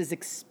 This is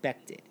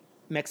expected.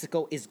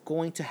 Mexico is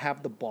going to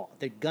have the ball.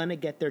 They're going to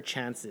get their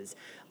chances.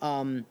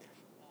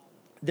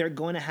 They're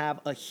going to have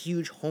a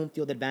huge home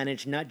field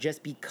advantage, not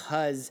just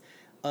because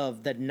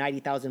of the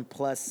 90,000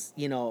 plus,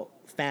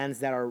 fans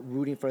that are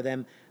rooting for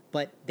them,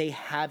 but they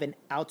have an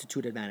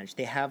altitude advantage.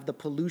 They have the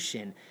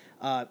pollution.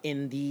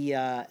 In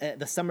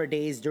the summer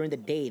days during the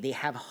day, they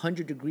have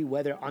 100-degree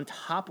weather on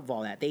top of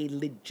all that. They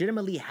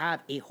legitimately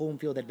have a home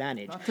field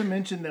advantage. Not to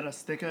mention that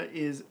Azteca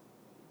is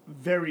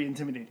very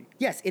intimidating.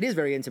 Yes, it is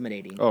very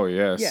intimidating. Oh,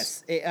 yes.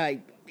 Yes,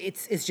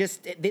 it's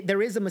just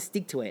there is a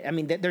mystique to it. I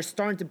mean, they're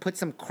starting to put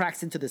some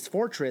cracks into this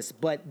fortress,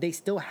 but they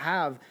still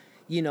have,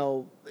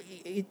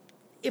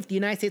 if the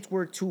United States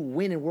were to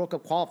win in World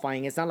Cup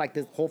qualifying, it's not like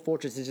this whole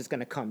fortress is just going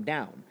to come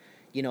down.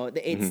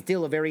 It's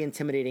still a very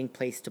intimidating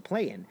place to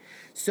play in.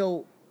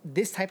 So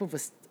this type of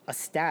a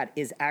stat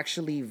is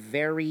actually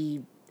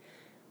very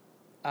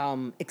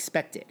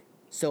expected.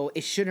 So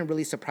it shouldn't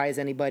really surprise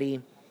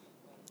anybody.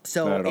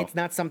 So it's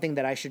not something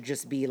that I should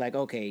just be like,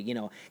 okay,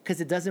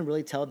 because it doesn't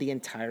really tell the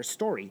entire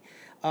story.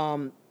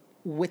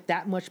 with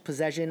that much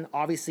possession,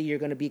 obviously you're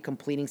going to be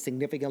completing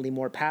significantly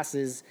more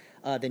passes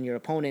than your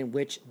opponent,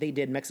 which they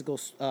did. Mexico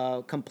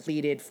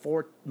completed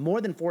more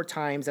than 4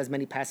 times as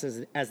many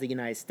passes as the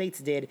United States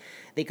did.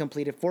 They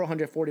completed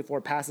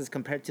 444 passes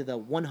compared to the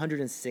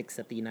 106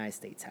 that the United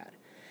States had.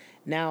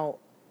 Now,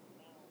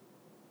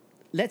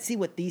 let's see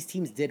what these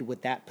teams did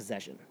with that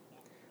possession.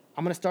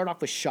 I'm going to start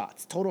off with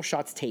shots, total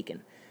shots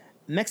taken.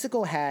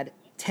 Mexico had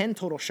 10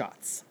 total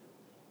shots.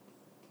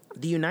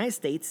 The United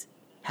States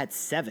had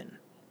 7.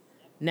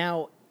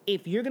 Now,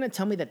 if you're going to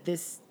tell me that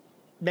this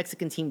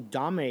Mexican team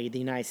dominated the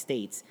United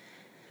States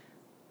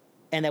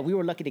and that we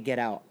were lucky to get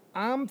out,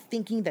 I'm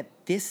thinking that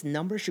this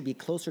number should be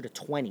closer to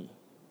 20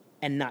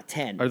 and not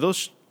 10. Are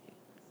those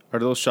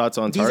shots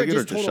on These are target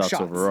or just just total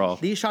shots overall?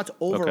 These shots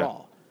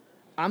overall. Okay.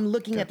 I'm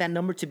looking at that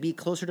number to be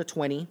closer to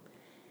 20,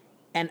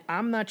 and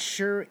I'm not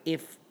sure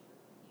if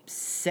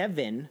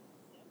 7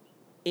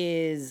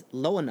 is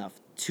low enough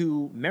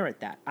to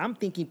merit that. I'm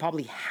thinking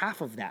probably half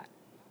of that.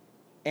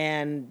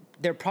 And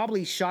they're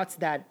probably shots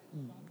that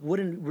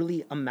wouldn't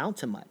really amount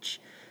to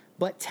much.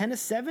 But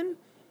 10-7,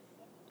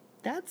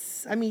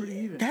 that's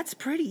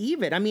pretty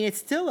even. I mean, it's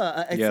still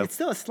it's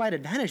still a slight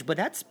advantage, but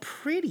that's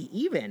pretty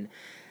even.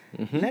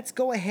 Mm-hmm. Let's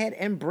go ahead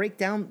and break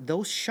down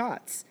those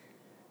shots.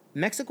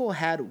 Mexico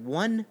had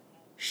 1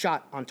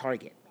 shot on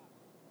target.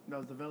 That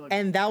was the Vela goal.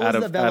 And that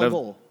was the Vela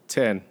goal.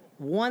 10.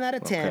 1 out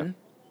of 10, Okay.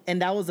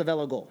 and that was the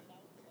Vela goal.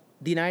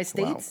 The United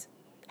States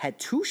had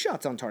 2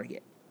 shots on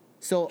target.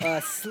 So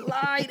a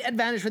slight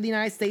advantage for the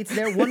United States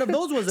there. One of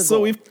those was a goal.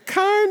 So we've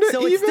kind of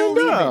it's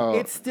still out.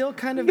 even. It's still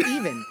kind of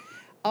even.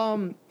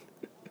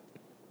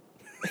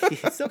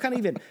 It's still kind of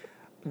even.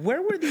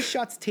 Where were these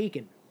shots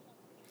taken?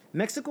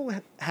 Mexico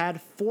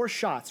had 4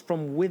 shots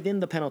from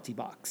within the penalty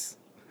box.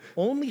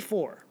 Only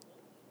 4.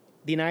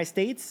 The United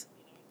States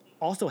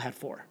also had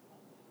 4.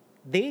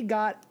 They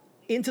got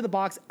into the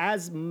box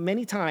as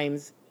many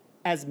times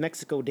as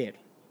Mexico did.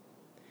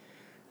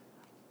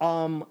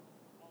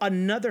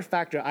 Another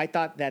factor, I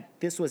thought that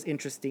this was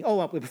interesting.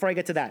 Oh, before I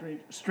get to that.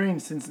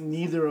 Strange, since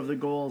neither of the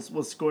goals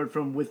was scored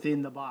from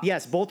within the box.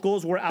 Yes, both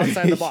goals were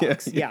outside the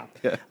box. Yeah.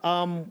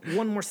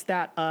 One more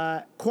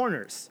stat.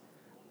 Corners.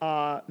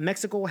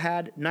 Mexico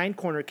had 9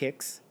 corner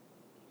kicks.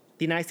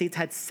 The United States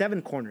had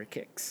 7 corner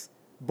kicks.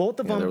 Both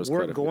of them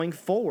were going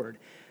forward.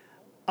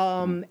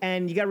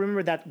 And you got to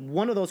remember that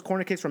one of those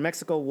corner kicks from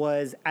Mexico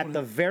was at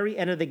the very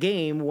end of the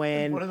game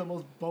when one of the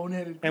most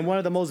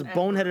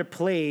boneheaded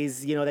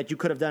plays, that you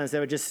could have done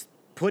instead of just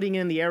putting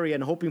it in the area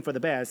and hoping for the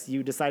best.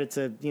 You decided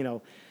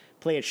to,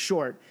 play it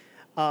short.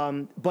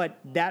 But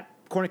that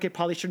corner kick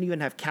probably shouldn't even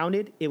have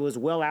counted. It was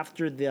well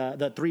after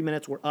the 3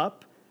 minutes were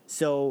up.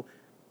 So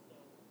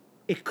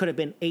it could have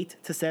been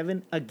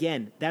 8-7.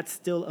 Again, that's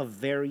still a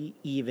very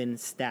even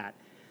stat.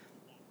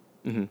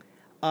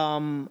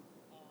 Mm-hmm.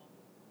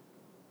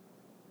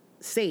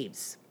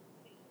 Saves.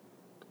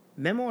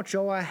 Memo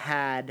Ochoa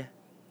had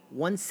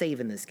 1 save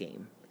in this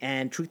game.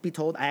 And truth be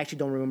told, I actually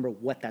don't remember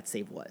what that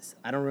save was.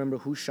 I don't remember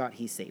whose shot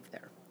he saved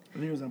there. I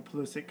think it was on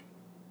Pulisic.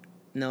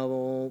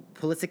 No,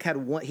 Pulisic had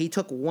 1. He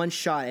took 1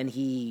 shot and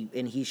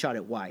he shot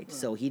it wide.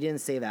 So he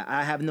didn't say that.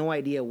 I have no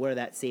idea where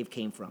that save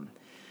came from.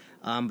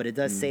 But it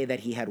does say that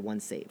he had 1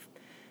 save.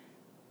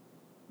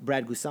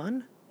 Brad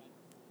Guzan,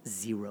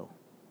 0.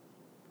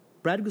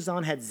 Brad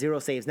Guzan had 0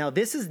 saves. Now,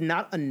 this is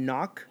not a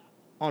knock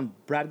on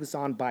Brad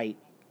Guzan by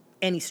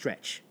any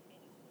stretch.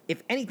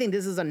 If anything,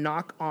 this is a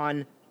knock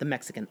on the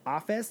Mexican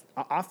offense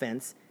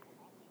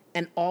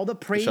and all the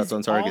praise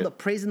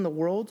in the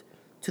world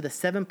to the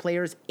 7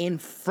 players in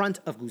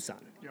front of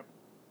Guzan. Yep.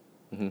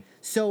 Mm-hmm.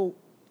 So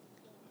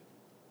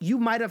you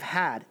might have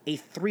had a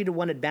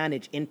 3-1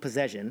 advantage in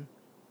possession,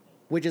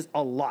 which is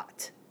a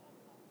lot.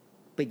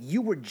 But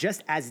you were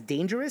just as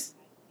dangerous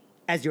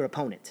as your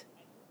opponent.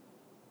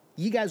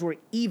 You guys were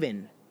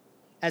even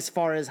as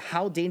far as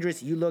how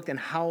dangerous you looked and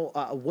how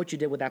what you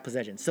did with that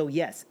possession. So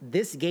yes,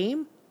 this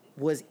game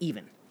was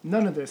even.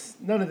 None of this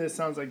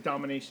sounds like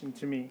domination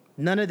to me.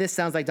 None of this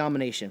sounds like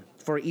domination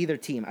for either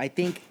team. I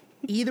think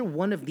either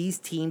one of these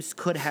teams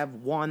could have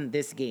won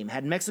this game.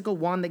 Had Mexico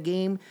won the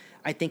game,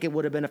 I think it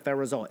would have been a fair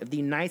result. If the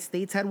United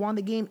States had won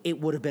the game, it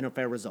would have been a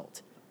fair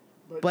result.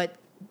 But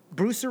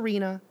Bruce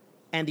Arena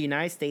and the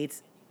United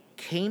States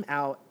came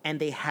out and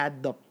they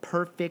had the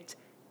perfect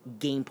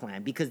game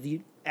plan because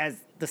as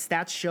the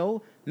stats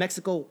show,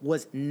 Mexico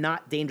was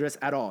not dangerous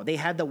at all. They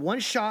had the 1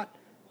 shot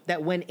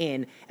that went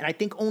in, and I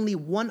think only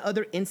one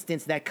other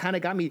instance that kind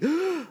of got me,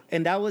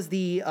 and that was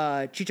the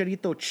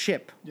Chicharito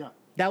chip. Yeah.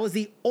 That was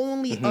the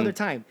only other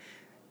time.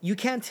 You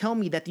can't tell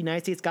me that the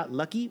United States got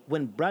lucky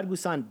when Brad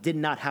Guzan did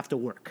not have to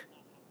work.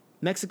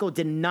 Mexico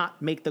did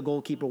not make the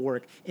goalkeeper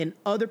work. In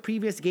other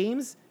previous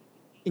games,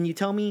 and you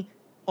tell me,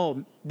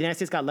 the United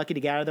States got lucky to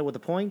get out of there with a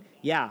point?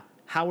 Yeah.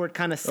 Howard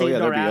kind of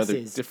saved our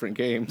asses. Different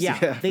games.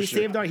 Yeah, he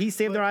saved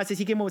our asses.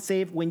 He came up with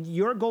save. When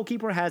your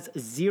goalkeeper has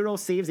 0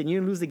 saves and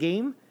you lose the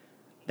game,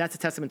 that's a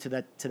testament to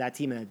that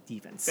team and that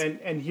defense.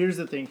 And here's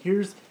the thing.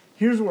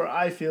 Here's where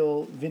I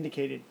feel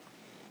vindicated.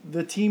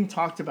 The team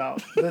talked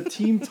about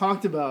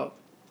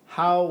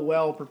how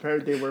well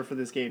prepared they were for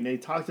this game. They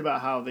talked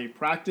about how they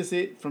practice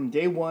it from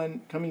day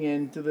one coming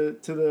into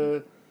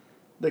the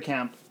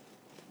camp.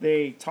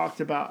 They talked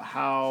about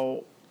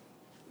how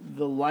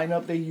the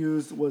lineup they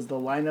used was the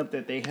lineup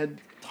that they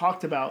had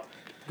talked about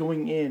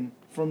going in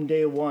from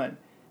day one.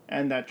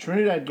 And that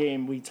Trinidad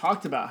game, we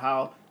talked about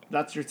how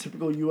that's your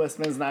typical U.S.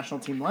 men's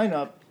national team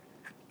lineup.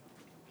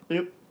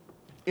 It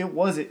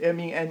wasn't. I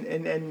mean,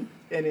 and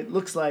it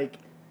looks like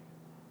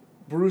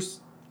Bruce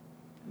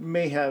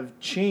may have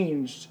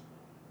changed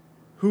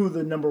who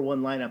the number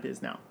one lineup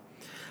is now.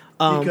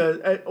 Because,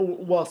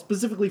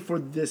 specifically for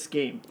this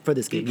game. For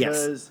this game, yes.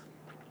 Because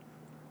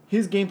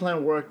his game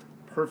plan worked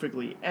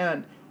perfectly.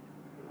 And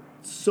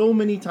so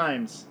many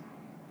times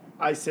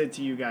I said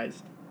to you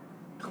guys,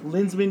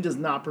 Klinsmann does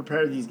not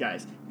prepare these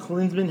guys.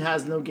 Klinsmann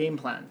has no game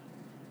plan.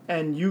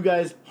 And you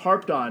guys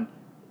harped on,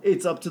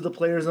 it's up to the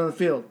players on the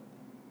field.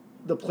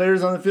 The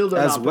players on the field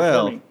are not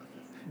performing.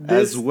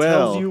 This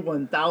tells you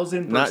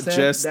 1,000% not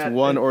just that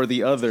one or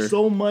the other.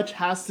 So much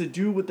has to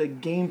do with the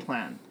game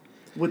plan,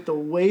 with the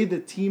way the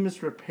team is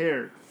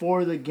prepared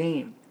for the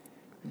game,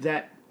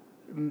 that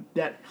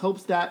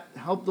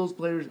help those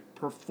players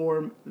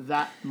perform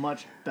that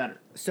much better.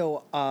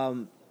 So,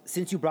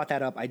 since you brought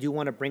that up, I do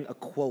want to bring a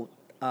quote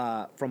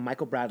from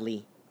Michael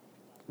Bradley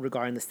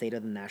regarding the state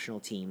of the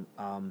national team.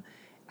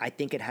 I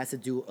think it has to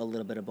do a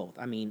little bit of both.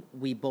 I mean,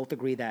 we both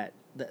agree that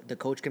the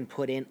coach can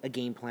put in a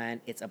game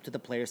plan. It's up to the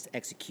players to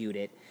execute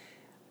it.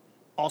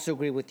 Also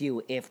agree with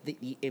you. If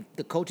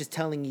the coach is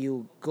telling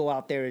you, go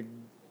out there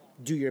and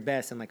do your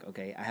best, and like,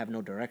 okay, I have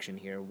no direction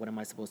here. What am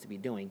I supposed to be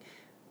doing?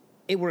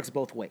 It works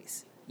both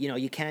ways. You know,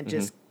 you can't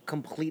just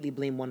completely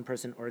blame one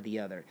person or the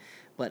other.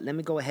 But let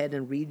me go ahead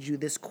and read you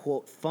this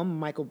quote from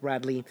Michael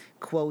Bradley.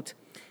 Quote,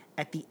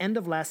 "At the end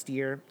of last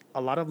year,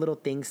 a lot of little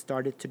things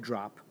started to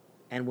drop.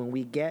 And when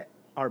we get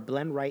our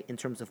blend right in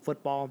terms of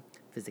football,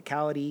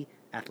 physicality,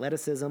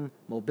 athleticism,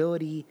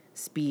 mobility,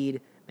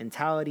 speed,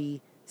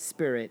 mentality,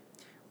 spirit,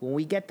 when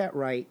we get that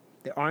right,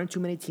 there aren't too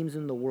many teams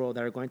in the world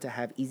that are going to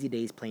have easy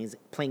days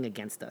playing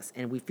against us.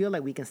 And we feel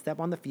like we can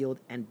step on the field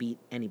and beat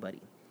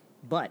anybody.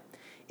 But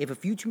if a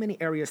few too many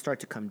areas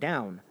start to come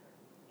down,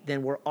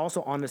 then we're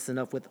also honest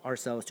enough with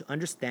ourselves to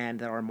understand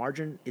that our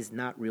margin is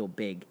not real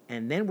big.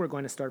 And then we're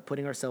going to start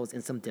putting ourselves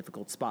in some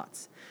difficult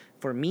spots.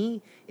 For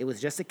me, it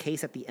was just a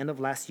case at the end of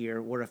last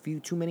year where a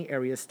few too many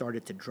areas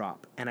started to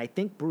drop. And I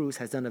think Bruce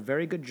has done a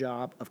very good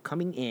job of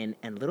coming in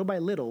and little by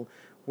little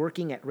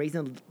working at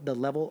raising the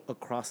level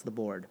across the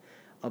board.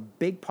 A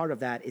big part of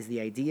that is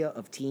the idea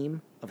of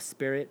team, of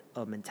spirit,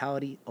 of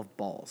mentality, of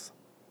balls."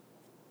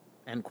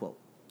 End quote.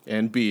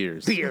 And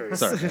beers.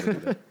 Sorry.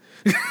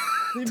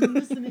 They've been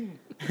listening.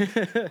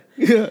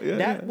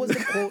 That was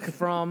a quote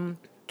from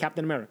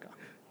Captain America.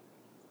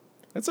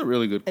 That's a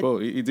really good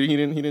quote. He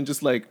didn't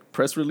just like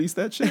press release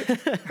that shit.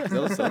 Because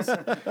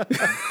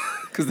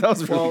that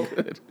was really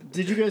good.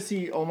 Did you guys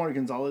see Omar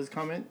Gonzalez's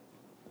comment?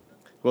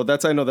 Well,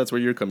 I know that's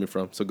where you're coming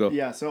from. So go.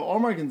 Yeah. So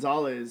Omar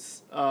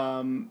Gonzalez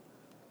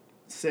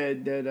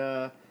said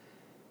that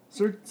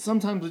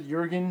sometimes with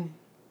Jurgen,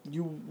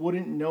 you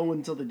wouldn't know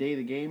until the day of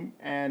the game,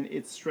 and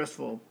it's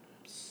stressful.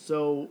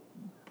 So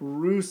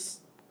Bruce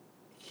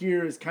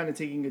here is kind of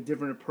taking a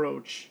different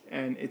approach,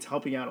 and it's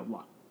helping out a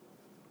lot.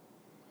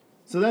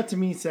 So that to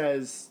me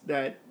says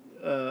that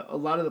a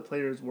lot of the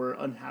players were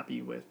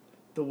unhappy with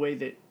the way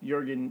that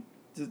Jurgen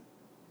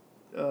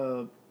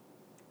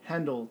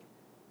handled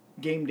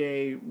game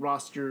day,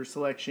 roster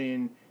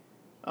selection,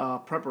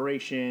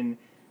 preparation.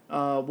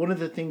 One of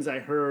the things I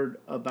heard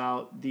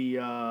about the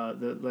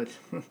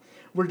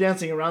we're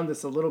dancing around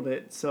this a little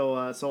bit, so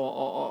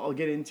I'll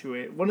get into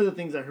it. One of the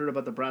things I heard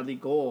about the Bradley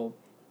goal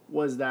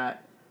was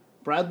that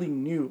Bradley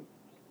knew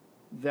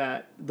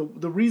that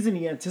the reason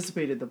he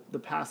anticipated the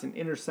pass and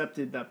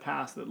intercepted that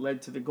pass that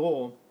led to the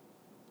goal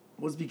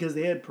was because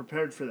they had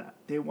prepared for that.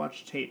 They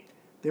watched tape.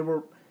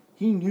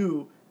 He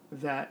knew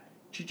that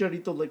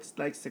Chicharito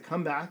likes to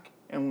come back,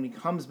 and when he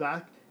comes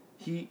back,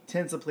 he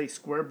tends to play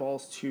square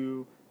balls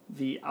to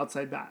the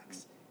outside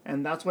backs.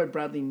 And that's why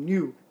Bradley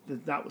knew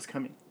that was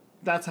coming.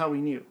 That's how he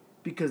knew,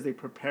 because they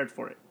prepared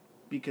for it,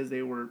 because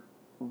they were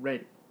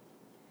ready.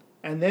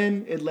 And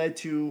then it led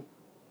to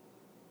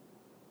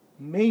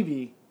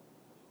maybe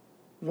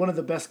one of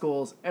the best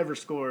goals ever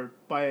scored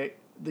by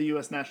the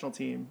U.S. national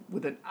team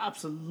with an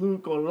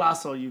absolute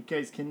golazo. You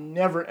guys can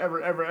never,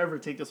 ever, ever, ever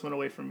take this one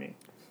away from me.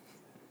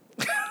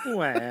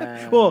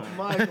 Well,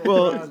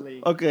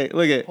 Bradley. Okay,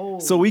 look at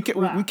Holy so we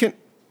crap.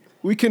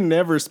 can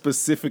never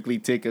specifically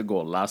take a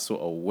golazo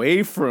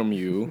away from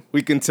you.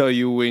 We can tell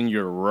you when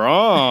you're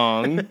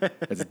wrong.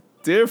 That's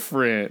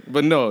different.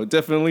 But no,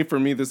 definitely for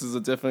me, this is a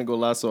definite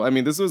golazo. I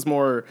mean, this was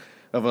more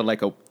of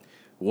a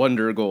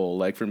wonder goal.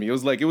 Like for me, it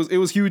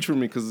was huge for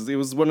me because it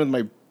was one of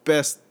my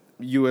best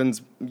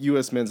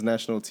U.S. men's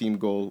national team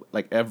goal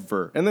like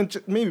ever. And then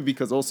maybe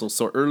because also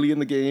so early in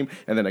the game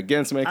and then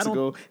against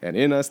Mexico and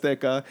in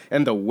Azteca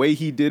and the way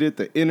he did it,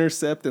 the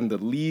intercept and the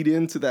lead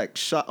into that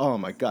shot. Oh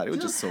my God, it was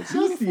just so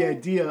beautiful. Just the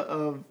idea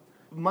of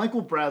Michael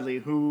Bradley,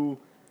 who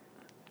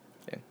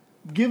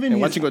given And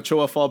his watching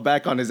Ochoa fall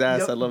back on his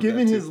ass, Yep, I love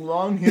given that his too.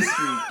 long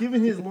history,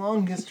 given his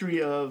long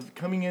history of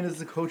coming in as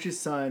the coach's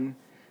son,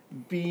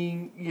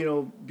 being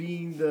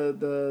being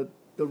the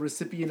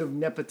recipient of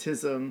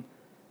nepotism,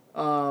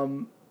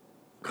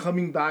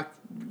 coming back,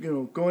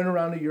 going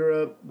around to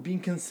Europe, being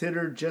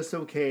considered just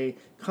okay,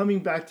 coming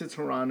back to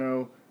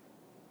Toronto,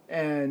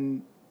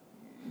 and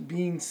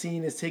being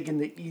seen as taking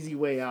the easy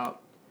way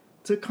out.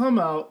 To come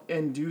out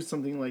and do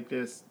something like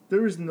this,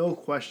 there is no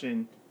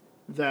question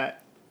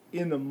that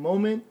in the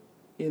moment,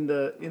 in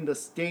the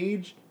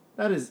stage,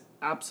 that is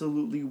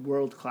absolutely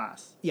world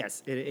class.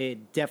 Yes,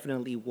 it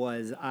definitely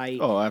was.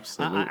 Oh, I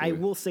absolutely.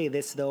 will say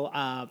this though,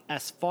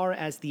 as far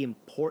as the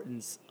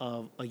importance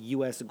of a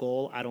U.S.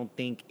 goal, I don't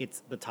think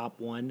it's the top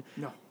one.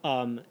 No.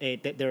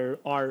 There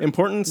are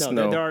Importance?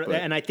 No, there are, but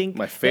and I think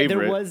my there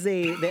favorite. was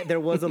there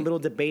was a little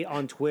debate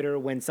on Twitter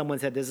when someone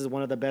said this is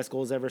one of the best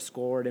goals ever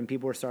scored, and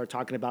people started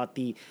talking about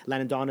the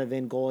Landon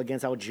Donovan goal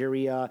against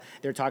Algeria.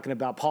 They're talking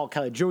about Paul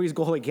Caligiuri's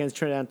goal against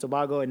Trinidad and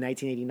Tobago in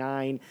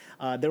 1989.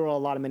 There were a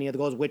lot of many other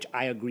goals, which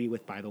I agree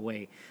with, by the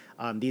way.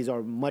 These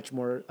are much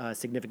more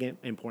significant,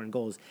 important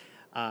goals.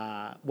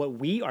 What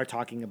we are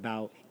talking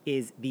about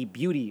is the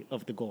beauty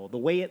of the goal, the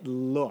way it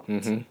looked.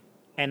 Mm-hmm.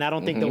 And I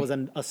don't think there was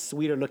a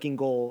sweeter looking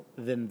goal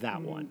than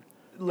that one.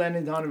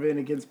 Landon Donovan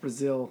against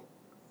Brazil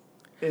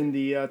in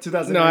the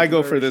 2009 No, I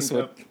go for this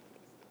Confederation one.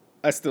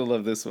 I still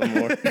love this one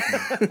more.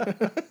 Cup.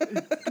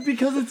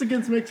 Because it's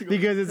against Mexico.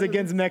 Because it's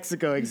against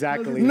Mexico,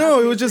 exactly.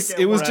 No, it was just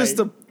Right.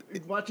 a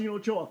Watching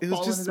Ochoa it was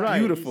fall just in his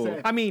beautiful.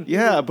 eyes, I mean,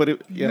 yeah, but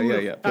it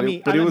yeah. I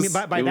mean, But it was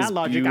by it was that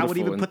logic, I would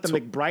even beautiful put the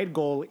and McBride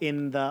goal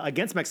in the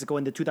against Mexico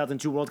in the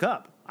 2002 World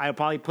Cup. I would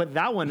probably put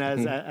that one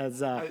as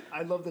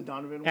I love the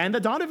Donovan one. and the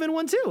Donovan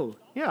one too.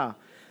 Yeah.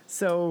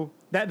 So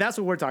that's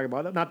what we're talking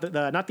about.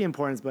 Not the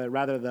importance, but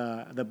rather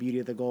the beauty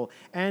of the goal.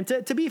 And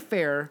to be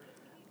fair,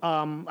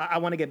 I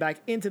want to get back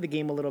into the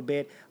game a little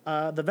bit.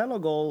 The Velo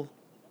goal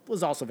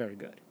was also very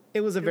good. It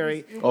was a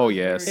very Oh,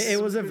 yes.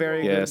 it was a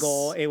very good Yes.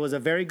 goal. It was a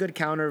very good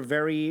counter,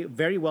 very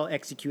very well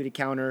executed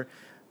counter.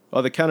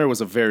 Oh, the counter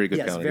was a very good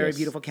Yes, counter. very yes.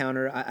 beautiful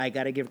counter. I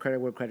got to give credit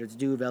where credit's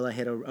due. Vela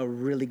hit a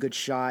really good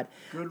shot.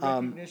 Good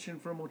recognition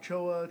from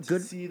Ochoa to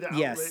good- see the outlet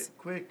yes.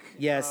 quick.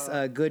 Yes,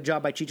 good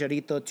job by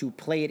Chicharito to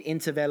play it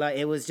into Vela.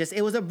 It was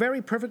a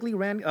very perfectly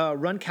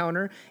run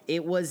counter.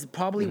 It was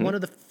probably one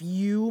of the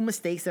few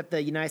mistakes that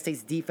the United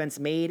States defense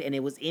made, and it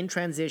was in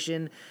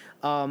transition.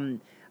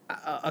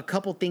 A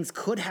couple things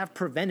could have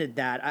prevented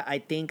that. I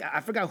think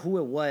I forgot who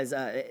it was.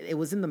 It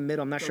was in the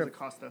middle. I'm not It sure. was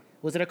Acosta.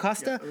 Was it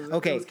Acosta? It was,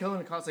 Okay. It was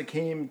Kellen Acosta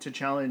came to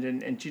challenge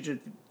and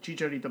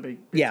Chicharito basically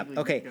Yeah. beat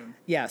Okay. him.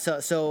 Yeah.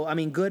 So I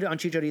mean, good on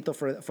Chicharito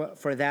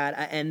for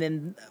that. And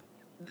then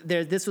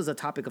this was a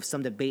topic of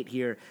some debate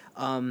here.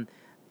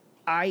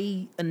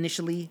 I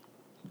initially,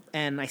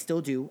 and I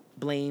still do,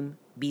 blame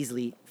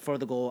Beasley for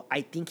the goal.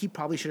 I think he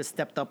probably should have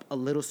stepped up a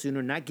little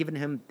sooner, not given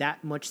him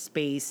that much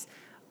space.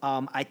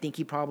 I think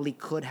he probably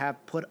could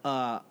have put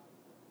a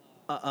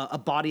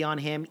body on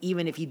him.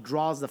 Even if he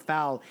draws the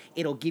foul,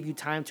 it'll give you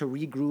time to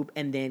regroup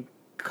and then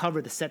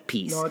cover the set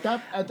piece. No, at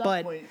that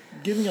But- point,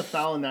 giving a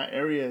foul in that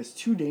area is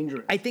too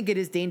dangerous. I think it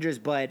is dangerous,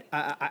 but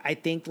I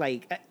think,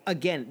 like,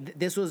 again,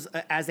 this was,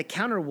 as the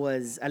counter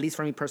was, at least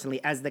for me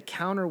personally, as the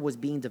counter was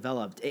being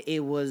developed,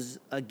 it was,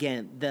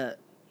 again, the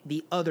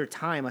other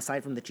time,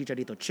 aside from the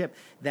Chicharito chip,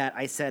 that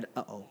I said,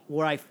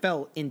 where I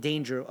felt in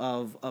danger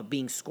of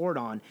being scored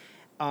on.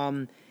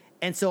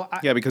 And so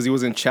Yeah, because he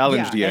wasn't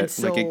challenged yeah, and yet.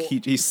 Like so-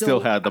 he so still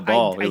had the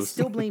ball. I It was-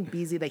 still blame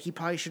Beasley that he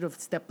probably should have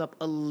stepped up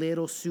a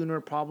little sooner,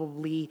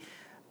 probably.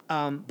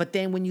 But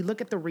then when you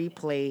look at the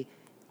replay,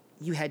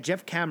 you had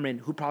Jeff Cameron,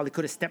 who probably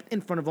could have stepped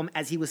in front of him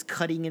as he was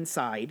cutting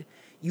inside.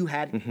 You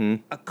had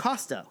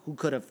Acosta, who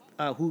could have,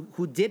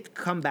 who did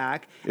come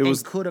back It was-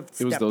 and could have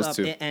it was stepped those up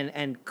two.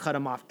 and cut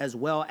him off as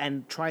well,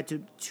 and tried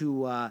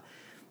to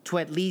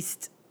at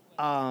least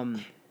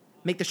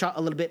make the shot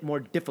a little bit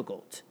more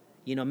difficult.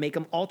 You know, make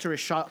him alter his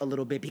shot a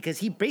little bit, because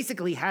he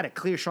basically had a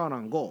clear shot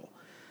on goal.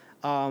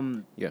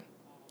 yeah.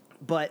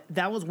 But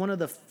that was one of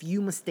the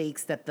few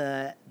mistakes that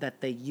the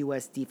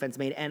U.S. defense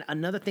made. And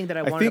another thing that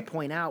I wanted think- to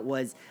point out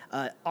was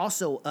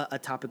also a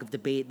topic of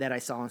debate that I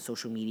saw on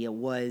social media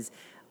was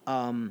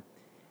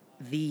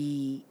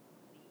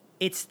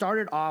it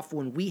started off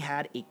when we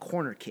had a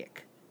corner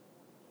kick,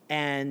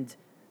 and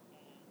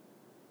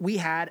we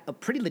had a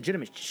pretty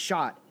legitimate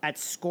shot at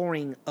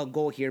scoring a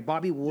goal here.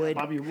 Bobby Wood,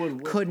 Bobby Wood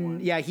whiffed couldn't. one.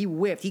 Yeah, he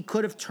whiffed. He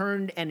could have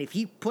turned, and if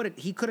he put it,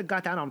 he could have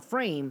got that on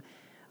frame.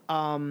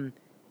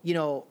 You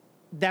know,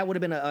 that would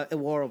have been a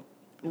war.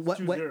 What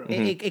 2-0.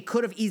 it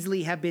could have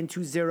easily have been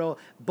 2-0,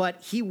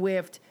 but he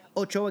whiffed.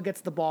 Ochoa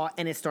gets the ball,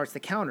 and it starts the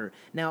counter.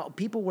 Now,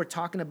 people were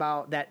talking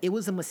about that it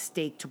was a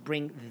mistake to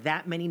bring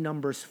that many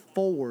numbers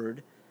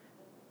forward,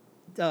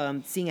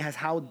 seeing as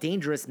how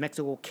dangerous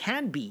Mexico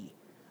can be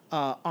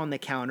on the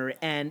counter,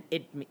 and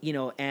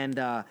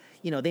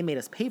they made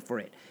us pay for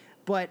it.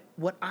 But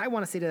what I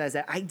want to say to that is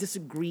that I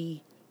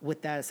disagree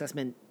with that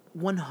assessment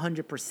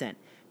 100%,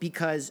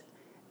 because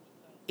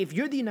if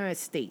you're the United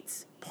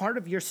States part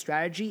of your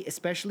strategy,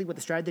 especially with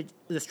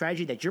the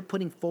strategy that you're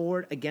putting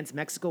forward against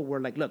Mexico,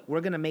 where like, look,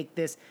 we're gonna make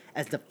this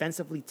as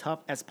defensively tough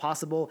as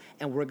possible,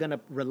 and we're gonna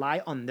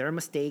rely on their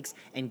mistakes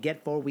and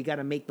get forward. We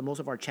gotta make the most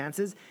of our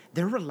chances.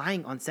 They're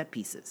relying on set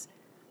pieces.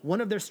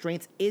 One of their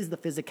strengths is the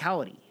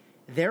physicality.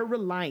 They're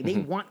relying. They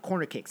want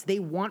corner kicks. They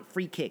want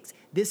free kicks.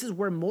 This is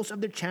where most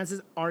of their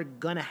chances are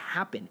gonna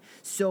happen.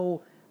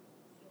 So,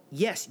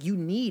 yes, you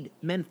need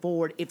men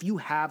forward if you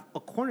have a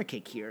corner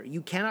kick here.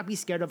 You cannot be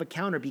scared of a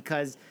counter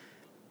because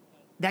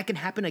that can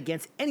happen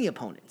against any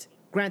opponent.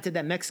 Granted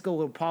that Mexico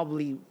will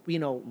probably,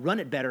 run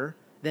it better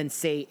than,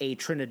 say, a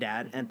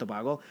Trinidad and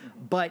Tobago,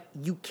 but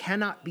you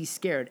cannot be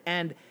scared.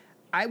 And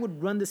I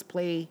would run this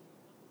play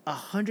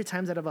 100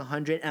 times out of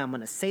 100, and I'm going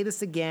to say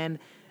this again,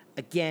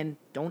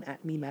 don't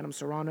at me, Madam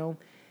Serrano.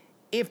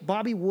 If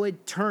Bobby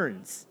Wood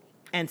turns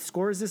and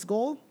scores this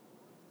goal,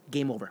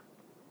 game over.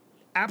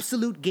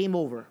 Absolute game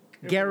over.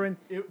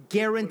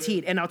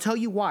 Guaranteed. And I'll tell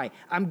you why.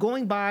 I'm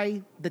going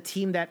by the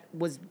team that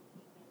was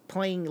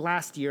playing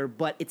last year,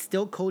 but it's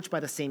still coached by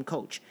the same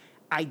coach.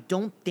 I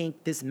don't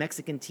think this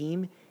Mexican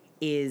team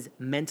is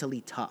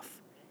mentally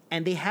tough.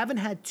 And they haven't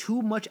had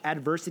too much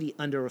adversity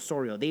under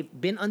Osorio. They've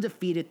been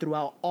undefeated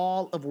throughout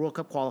all of World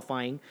Cup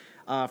qualifying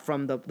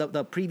from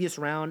the previous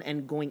round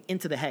and going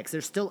into the Hex.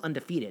 They're still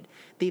undefeated.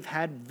 They've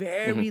had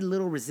very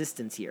little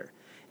resistance here.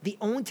 The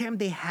only time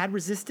they had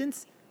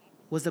resistance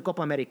was the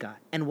Copa America.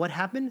 And what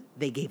happened?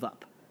 They gave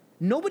up.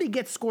 Nobody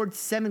gets scored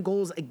 7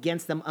 goals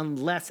against them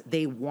unless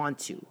they want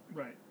to.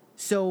 Right.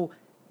 So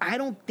I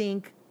don't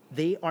think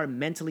they are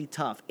mentally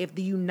tough. If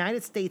the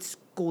United States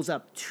goes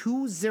up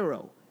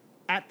 2-0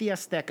 at the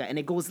Azteca and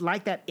it goes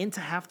like that into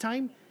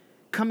halftime,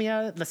 coming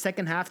out of the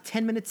second half,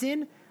 10 minutes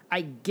in,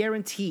 I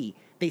guarantee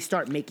they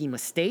start making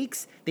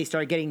mistakes. They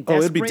start getting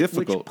it'd be desperate,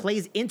 difficult. which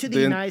plays into the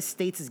United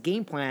States'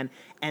 game plan.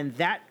 And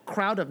that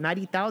crowd of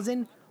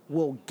 90,000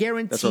 will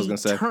guarantee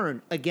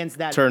turn against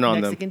that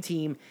Mexican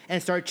team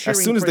and start cheering.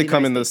 As soon as they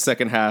come in the States.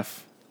 second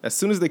half, as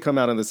soon as they come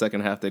out in the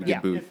second half, they'd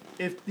get booed.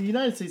 If the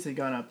United States had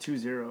gone up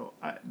 2-0,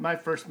 my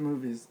first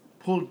move is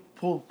pull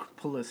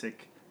Pulisic.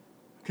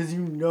 Because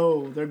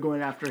they're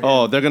going after him.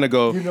 Oh, they're going to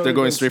go. They're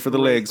going straight for the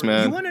legs,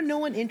 man. You want to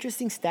know an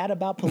interesting stat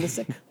about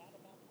Pulisic?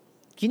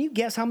 Can you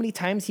guess how many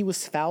times he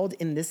was fouled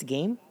in this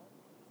game?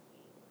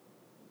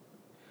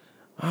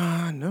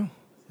 No.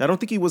 I don't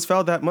think he was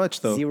fouled that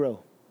much, though.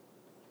 0.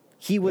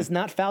 He was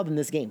not fouled in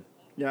this game.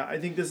 Yeah, I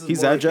think this is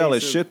He's more agile a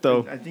as case shit,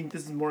 though. I think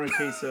this is more a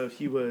case of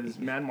he was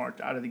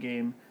man-marked out of the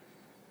game,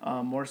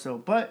 more so.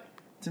 But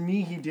to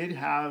me, he did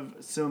have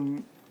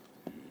some...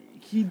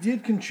 He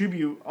did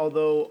contribute,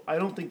 although I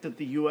don't think that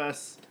the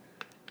U.S.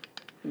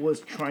 was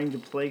trying to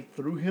play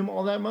through him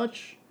all that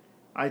much.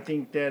 I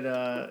think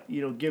that,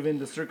 given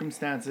the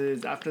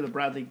circumstances after the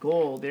Bradley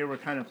goal, they were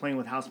kind of playing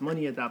with house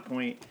money at that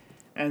point.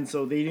 And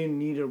so they didn't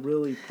need to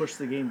really push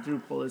the game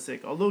through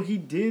Pulisic, although he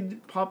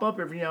did pop up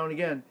every now and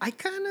again. I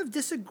kind of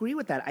disagree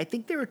with that. I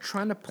think they were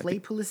trying to play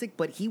Pulisic,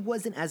 but he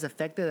wasn't as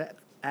effective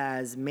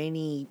as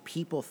many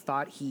people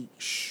thought he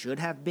should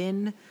have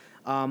been.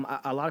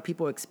 A lot of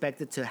people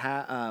expected to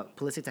have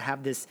Pulisic to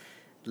have this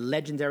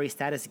legendary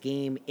status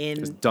game in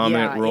his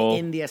dominant role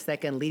in the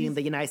Azteca and leading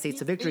the United States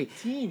to victory.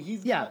 18.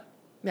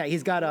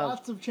 He's got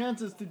lots of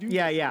chances to do this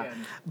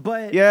again.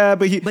 But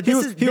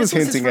he was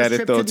hinting at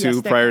it though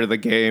too prior to the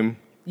game.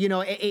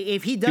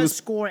 If he does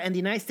score and the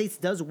United States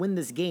does win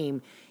this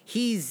game,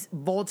 he's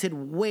vaulted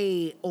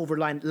way over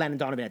Landon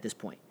Donovan at this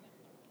point.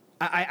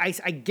 I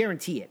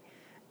guarantee it.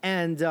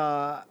 And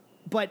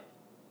but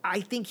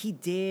I think he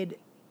did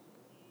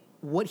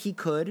what he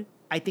could.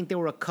 I think there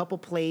were a couple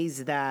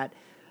plays that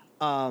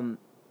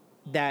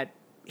that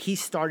he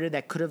started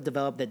that could have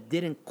developed that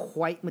didn't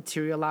quite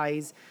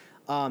materialize.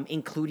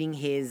 Including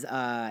his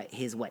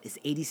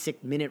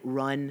 86-minute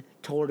run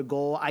toward a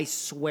goal. I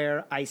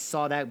swear I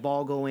saw that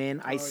ball go in.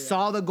 I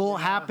saw the goal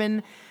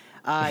happen.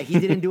 He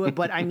didn't do it,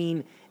 but I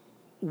mean,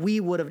 we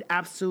would have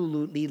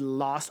absolutely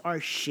lost our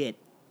shit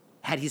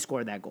had he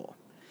scored that goal.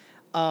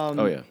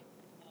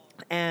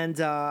 And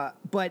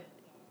but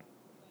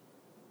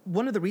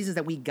one of the reasons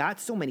that we got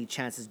so many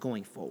chances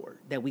going forward,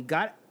 that we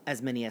got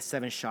as many as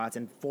 7 shots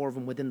and 4 of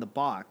them within the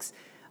box.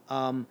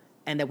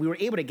 And that we were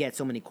able to get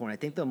so many corners. I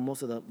think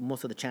most of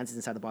the chances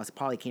inside the box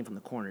probably came from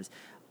the corners.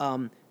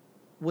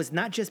 Was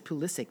not just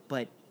Pulisic,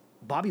 but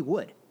Bobby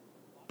Wood.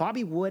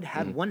 Bobby Wood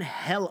had one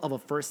hell of a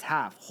first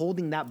half,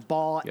 holding that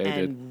ball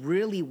and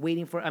really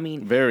waiting for. I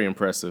mean, very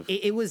impressive.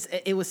 It was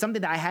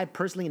something that I had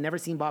personally never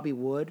seen Bobby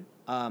Wood,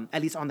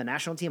 at least on the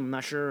national team. I'm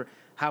not sure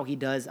how he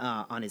does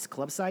on his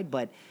club side,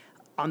 but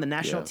on the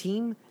national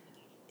team,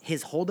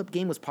 his hold-up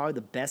game was probably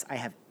the best I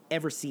have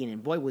ever seen.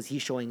 And boy, was he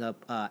showing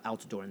up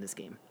Altidore in this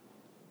game.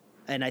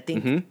 And I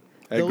think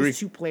those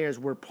two players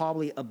were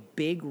probably a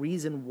big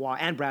reason why,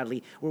 and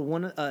Bradley, were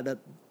one of the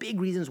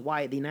big reasons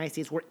why the United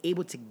States were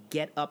able to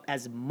get up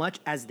as much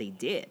as they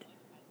did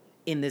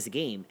in this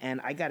game.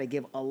 And I got to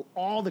give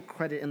all the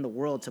credit in the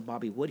world to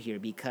Bobby Wood here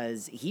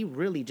because he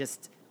really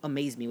just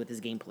amazed me with his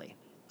gameplay,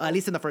 at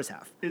least in the first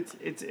half.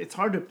 It's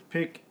hard to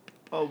pick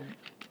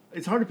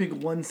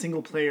one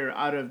single player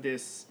out of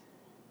this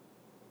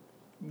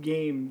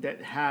game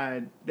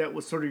that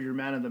was sort of your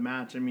man of the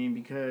match. I mean,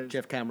 because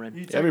Jeff Cameron.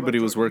 you talk Everybody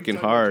about was Jeff- you working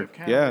talk about hard.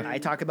 Jeff Cameron, Yeah. I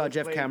talk about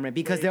Jeff played- Cameron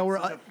because played there were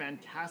such a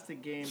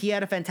fantastic game. he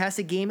had a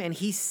fantastic game and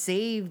he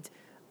saved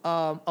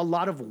a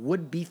lot of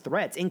would-be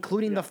threats,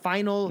 including the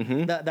final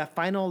the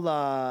final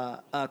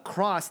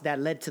cross that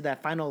led to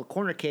that final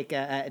corner kick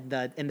in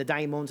the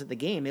dying moments of the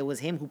game. It was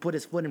him who put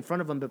his foot in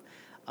front of him. But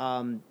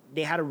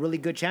they had a really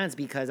good chance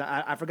because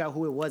I forgot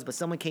who it was, but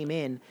someone came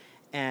in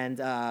and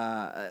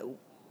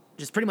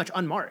just pretty much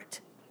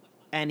unmarked,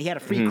 and he had a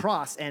free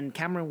cross, and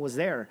Cameron was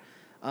there.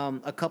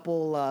 A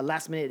couple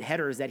last-minute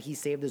headers that he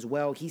saved as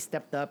well. He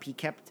stepped up. He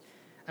kept.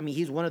 I mean,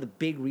 he's one of the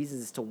big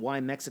reasons as to why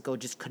Mexico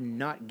just could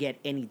not get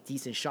any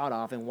decent shot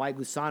off, and why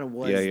Gusano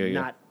was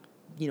not,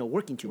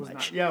 working too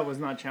much. It was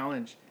not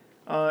challenged.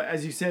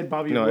 As you said,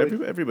 Bobby No,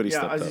 Wood. everybody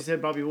stepped as up. you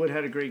said, Bobby Wood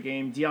had a great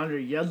game.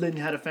 DeAndre Yedlin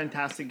had a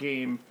fantastic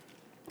game.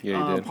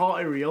 Yeah, he did. Paul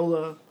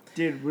Arriola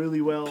did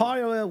really well. Paul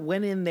Arriola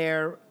went in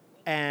there,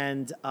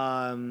 and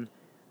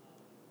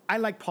I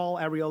like Paul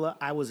Arriola.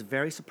 I was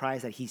very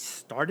surprised that he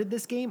started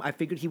this game. I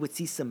figured he would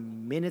see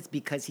some minutes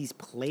because he's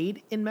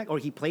played in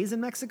he plays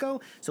in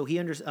Mexico, so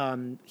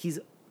he's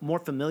more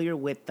familiar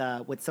with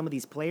some of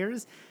these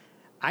players.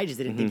 I just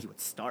didn't think he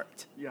would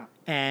start. Yeah.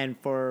 And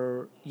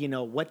for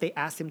what they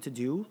asked him to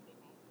do,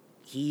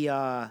 he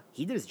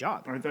did his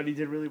job. I thought he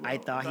did really well. I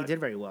thought he did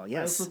very well. I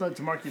Yes. also thought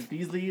DeMarcus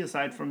Beasley,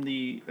 aside from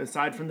the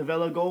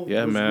Vela goal,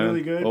 Yeah, was man.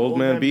 really good. Old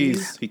man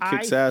Bees. He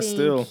kicks I ass think-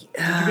 still. Did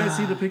you guys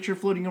see the picture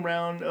floating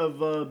around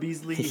of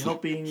Beasley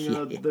helping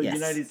the Yes.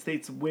 United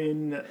States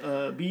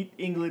beat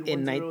England 1-0 In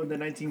in ni- the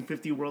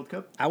 1950 World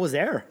Cup? I was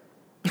there.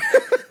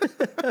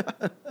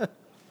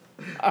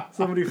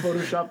 Somebody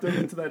photoshopped him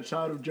into that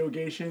shot of Joe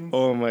Gation.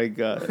 Oh my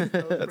god, that's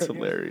pretty good.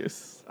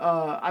 hilarious.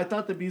 I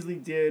thought that Beasley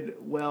did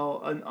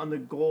well on the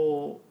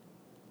goal.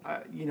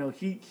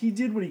 He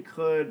did what he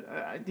could.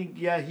 I think,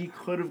 he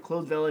could have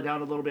closed Vela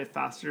down a little bit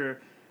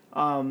faster.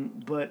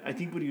 But I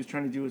think what he was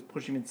trying to do was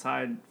push him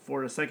inside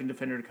for a second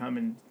defender to come,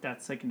 and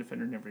that second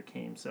defender never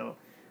came. So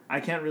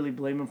I can't really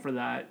blame him for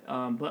that.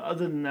 But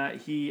other than that,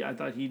 I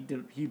thought he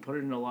put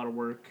in a lot of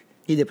work.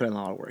 He did put in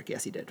a lot of work.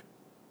 Yes, he did.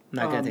 I'm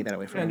not gonna take that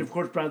away from And him. of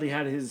course, Bradley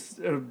had his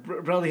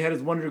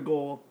wonder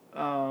goal.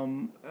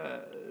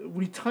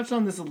 We touched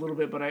on this a little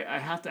bit, but I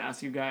have to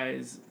ask you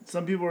guys.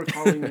 Some people are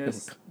calling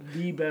this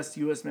the best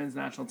U.S. men's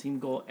national team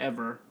goal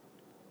ever.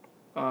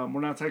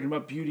 We're not talking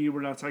about beauty.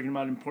 We're not talking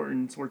about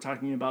importance. We're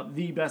talking about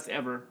the best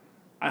ever.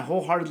 I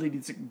wholeheartedly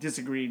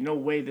disagree. No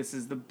way this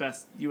is the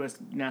best U.S.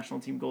 national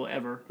team goal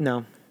ever.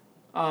 No.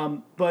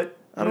 But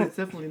it's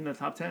definitely in the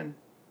top 10.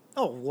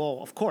 Oh, well,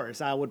 of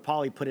course. I would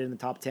probably put it in the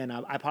top 10.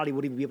 I probably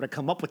wouldn't even be able to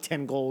come up with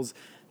 10 goals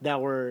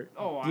that were,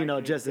 I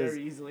could just as...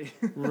 very easily.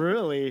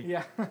 Really?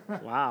 Yeah.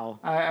 Wow.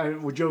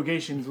 Joe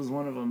Gations was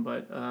one of them,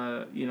 but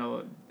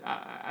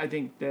I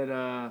think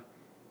that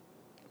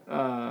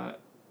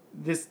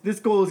this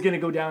goal is going to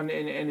go down,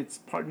 and it's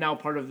part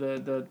of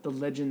the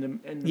legend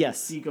and the Yes.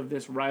 mystique of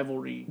this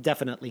rivalry,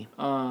 Definitely.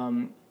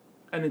 and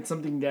it's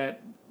something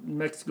that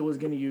Mexico is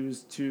going to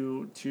use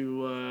to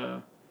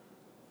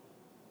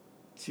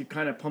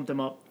kind of pump them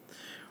up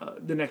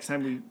the next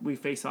time we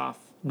face off,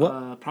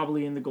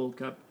 probably in the Gold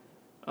Cup.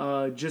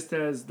 Just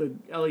as the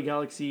LA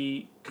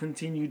Galaxy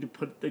continued to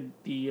put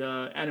the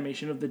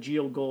animation of the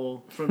Gio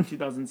goal from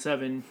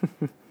 2007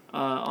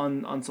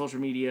 on social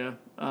media.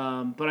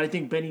 But I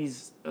think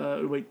Benny's...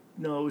 it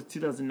was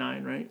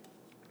 2009, right?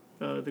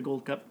 The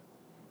Gold Cup.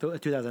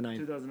 2009.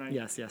 2009.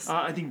 Yes.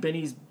 I think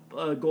Benny's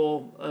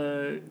goal,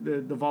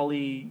 the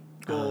volley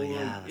goal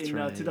that's in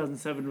right.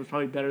 2007 was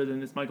probably better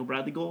than this Michael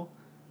Bradley goal.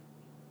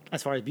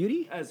 As far as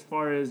beauty? As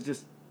far as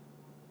just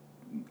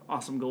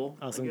awesome goal.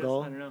 Awesome I guess.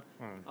 goal? I don't know.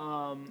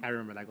 I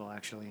remember that goal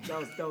actually. That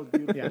was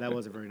beautiful. Yeah, that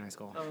was a very nice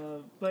goal.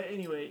 But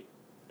anyway,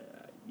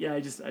 I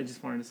just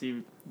wanted to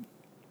see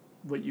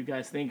what you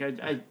guys think.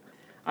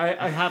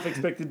 I half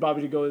expected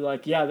Bobby to go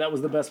like, yeah, that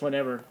was the best one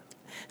ever.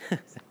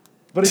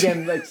 But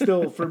again, like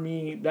still for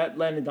me, that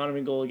Landon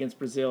Donovan goal against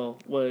Brazil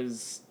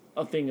was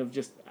a thing of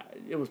just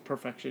it was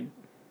perfection.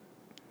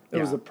 It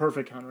was a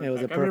perfect counterattack. It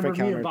was a I remember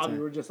perfect me and Bobby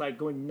counterattack. were just like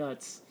going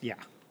nuts Yeah.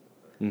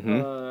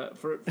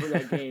 for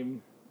that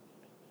game.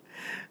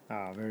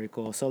 Oh, very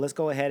cool. Cool. So let's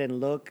go ahead and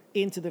look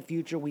into the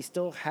future. We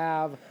still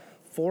have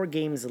 4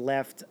 games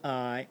left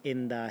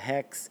in the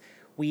Hex.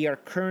 We are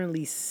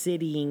currently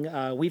sitting,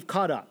 we've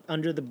caught up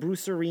under the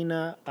Bruce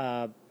Arena,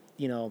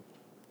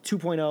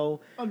 2.0.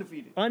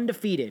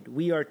 Undefeated.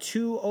 We are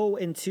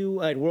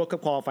 2-0-2 at World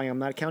Cup qualifying. I'm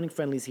not counting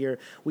friendlies here.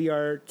 We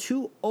are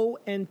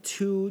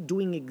 2-0-2,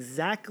 doing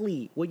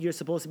exactly what you're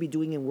supposed to be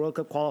doing in World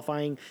Cup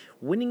qualifying,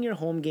 winning your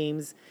home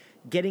games,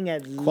 getting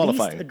at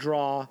least a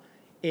draw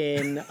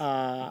in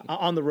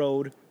on the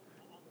road.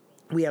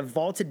 We have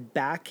vaulted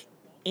back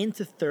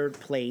into third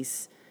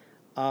place.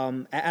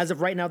 As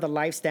of right now, the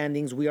live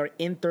standings, we are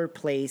in third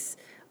place.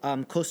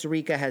 Costa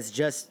Rica has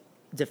just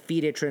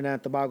defeated Trinidad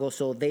and Tobago,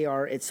 so they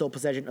are its sole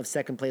possession of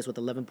second place with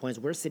 11 points.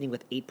 We're sitting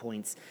with 8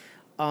 points.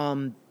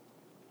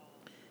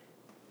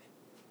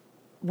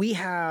 We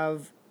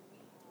have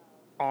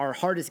our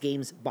hardest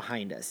games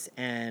behind us,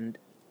 and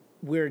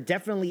we're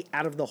definitely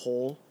out of the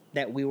hole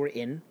that we were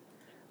in,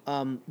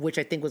 which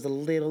I think was a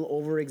little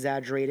over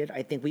exaggerated.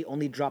 I think we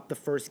only dropped the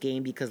first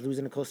game because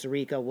losing to Costa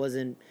Rica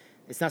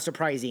it's not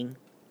surprising,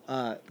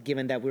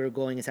 given that we were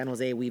going in San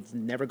Jose. We've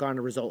never gotten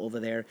a result over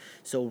there.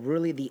 So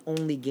really the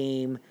only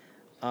game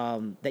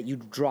that you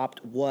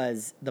dropped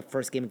was the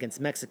first game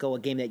against Mexico, a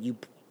game that you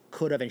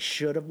could have and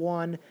should have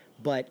won.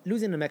 But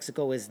losing to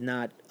Mexico is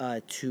not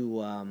it's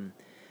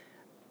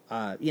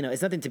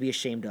nothing to be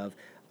ashamed of.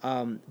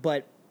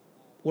 But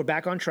we're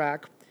back on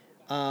track.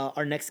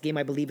 Our next game,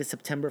 I believe, is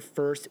September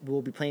 1st.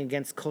 We'll be playing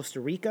against Costa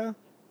Rica,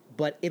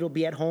 but it'll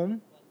be at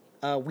home.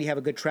 We have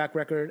a good track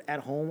record at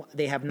home.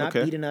 They have not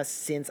beaten us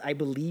since, I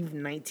believe,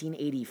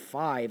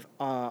 1985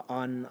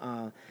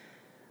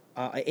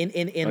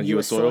 in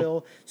U.S.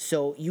 soil.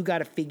 So you got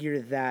to figure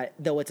that,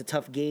 though it's a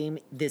tough game,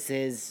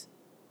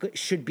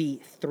 should be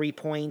 3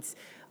 points.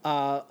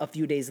 A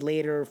few days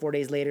later, 4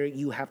 days later,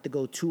 you have to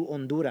go to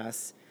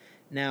Honduras.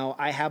 Now,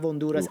 I have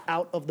Honduras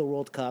out of the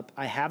World Cup.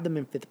 I have them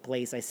in 5th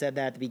place. I said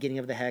that at the beginning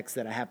of the Hex,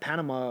 that I have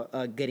Panama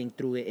getting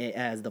through it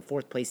as the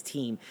 4th place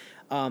team.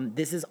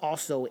 This is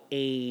also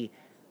a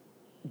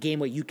game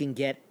where you can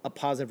get a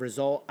positive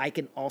result. I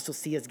can also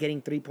see us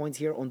getting 3 points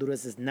here.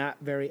 Honduras is not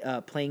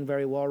playing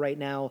very well right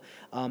now.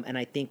 And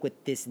I think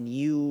with this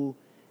new,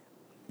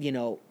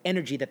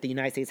 energy that the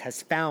United States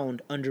has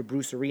found under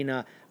Bruce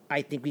Arena,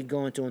 I think we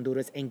go into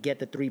Honduras and get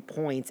the 3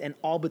 points and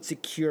all but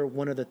secure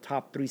one of the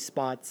top 3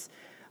 spots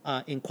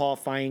in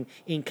qualifying.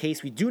 In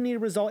case we do need a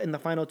result in the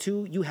final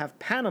 2, you have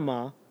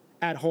Panama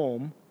at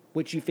home,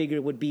 which you figure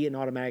would be an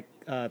automatic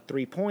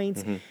 3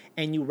 points,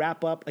 and you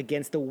wrap up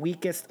against the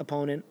weakest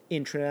opponent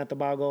in Trinidad and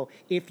Tobago.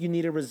 If you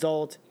need a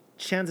result,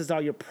 chances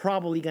are you're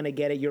probably going to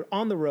get it. You're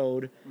on the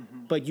road,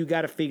 but you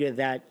got to figure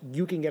that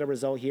you can get a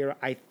result here.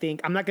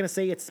 I'm not going to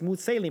say it's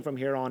smooth sailing from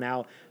here on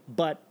out,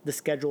 but the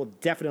schedule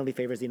definitely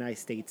favors the United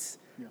States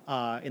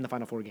in the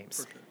final 4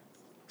 games. For sure.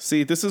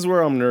 See, this is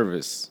where I'm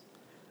nervous.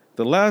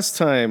 The last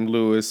time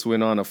Lewis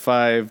went on a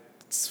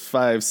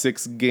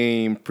 5-6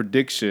 game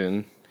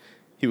prediction,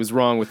 he was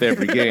wrong with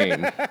every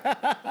game.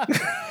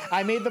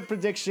 I made the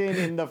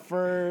prediction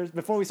before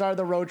we started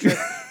the road trip,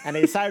 and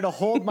I decided to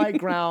hold my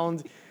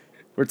ground.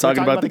 We're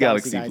talking about the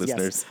Galaxy, guys,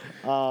 listeners.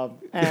 Yes.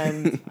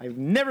 And I've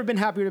never been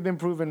happier to have been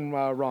proven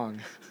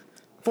wrong.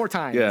 4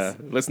 times. Yeah,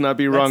 let's not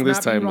be wrong this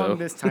time, though.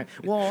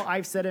 Well,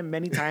 I've said it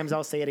many times.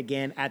 I'll say it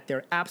again. At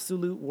their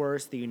absolute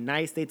worst, the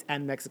United States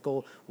and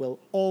Mexico will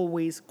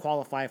always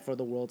qualify for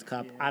the World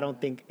Cup. Yeah. I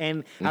don't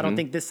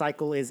think this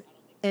cycle is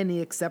any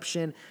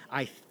exception.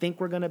 I think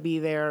we're gonna be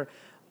there.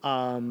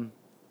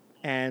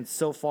 And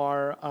so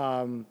far,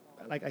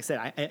 like I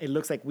said, it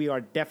looks like we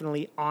are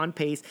definitely on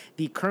pace.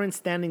 The current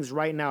standings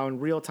right now in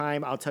real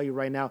time, I'll tell you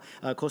right now,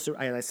 Costa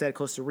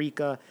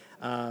Rica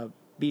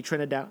beat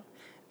Trinidad,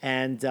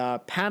 and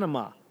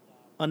Panama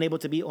unable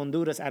to beat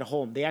Honduras at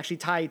home. They actually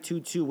tied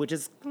 2-2, which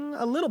is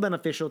a little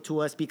beneficial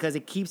to us because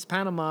it keeps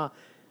Panama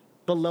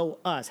below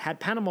us. Had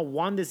Panama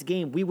won this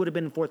game, we would have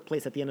been in 4th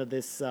place at the end of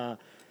this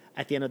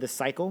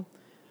cycle.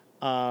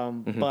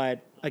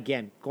 But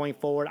again, going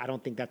forward, I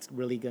don't think that's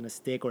really going to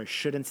stick, or it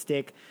shouldn't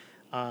stick.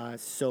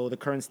 So the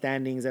current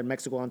standings are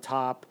Mexico on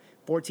top,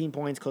 14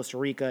 points, Costa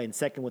Rica in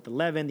 2nd with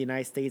 11, the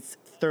United States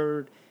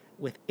 3rd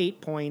with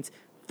 8 points,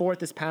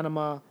 4th is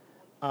Panama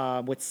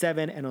with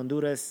 7, and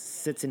Honduras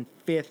sits in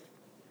 5th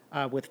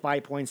with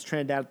 5 points,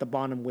 Trinidad at the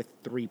bottom with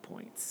 3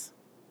 points.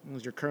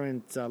 Those are your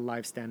current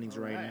live standings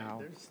right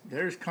now.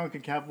 There's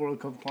CONCACAF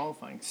World Cup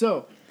qualifying.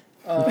 So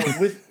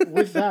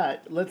with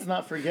that, let's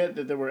not forget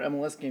that there were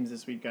MLS games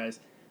this week, guys.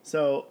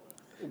 So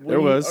we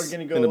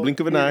in the blink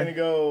of an eye. We're going to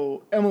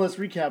go MLS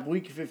recap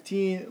week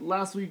 15.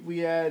 Last week we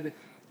had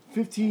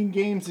 15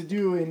 games to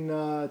do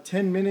in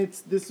 10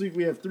 minutes. This week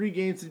we have 3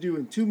 games to do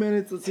in 2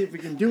 minutes. Let's see if we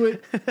can do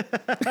it.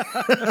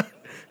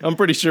 I'm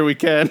pretty sure we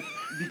can.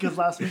 Because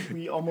last week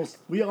we almost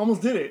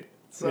did it.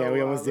 So yeah, we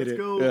almost did it.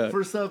 Let's go. Yeah.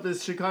 First up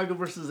is Chicago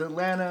versus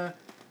Atlanta.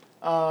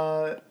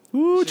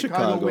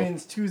 Chicago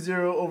wins 2-0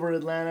 over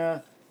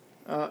Atlanta.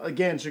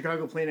 Again,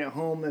 Chicago playing at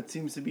home.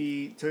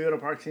 Toyota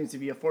Park seems to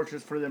be a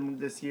fortress for them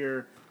this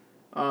year.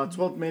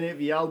 12th minute,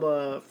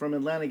 Villalba from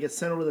Atlanta gets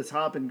sent over the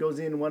top and goes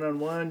in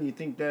 1-on-1. You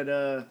think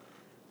that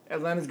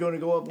Atlanta's going to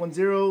go up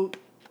 1-0.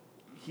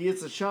 He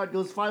hits a shot,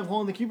 goes 5-hole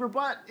in the keeper,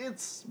 but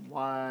it's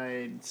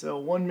wide. So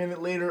 1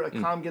 minute later,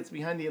 Akam gets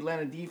behind the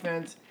Atlanta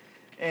defense,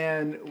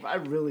 and I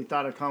really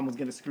thought Akam was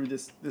going to screw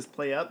this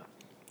play up.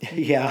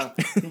 He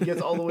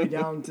gets all the way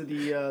down to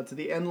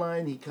the end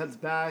line. He cuts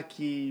back.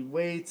 He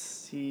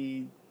waits.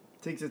 He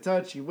takes a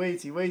touch. He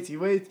waits. And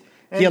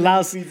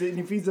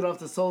he feeds it off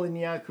to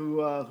Solignac,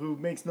 who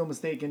makes no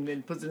mistake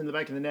and puts it in the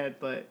back of the net.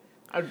 But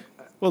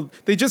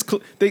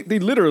they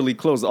literally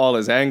closed all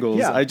his angles.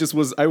 Yeah.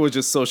 I was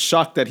just so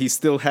shocked that he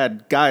still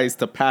had guys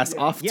to pass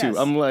off to.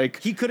 I'm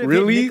like, he could have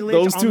really?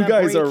 Those 2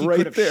 guys are right there.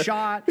 He could have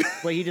shot,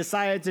 but he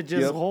decided to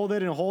just hold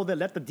it,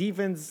 let the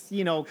defense,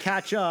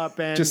 catch up,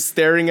 and just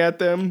staring at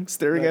him.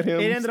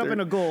 It ended up in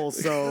a goal,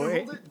 so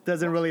it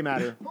doesn't really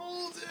matter.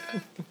 Hold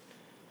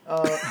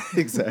it.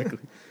 Exactly.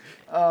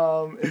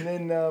 And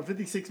then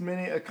 56th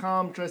minute,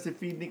 Akam tries to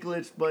feed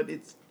Nikolic, but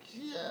it's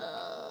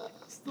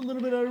just a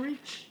little bit out of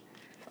reach.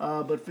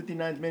 But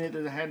 59th minute,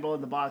 there's a handball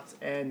in the box,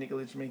 and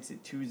Nikolic makes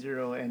it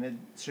 2-0, and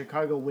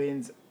Chicago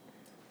wins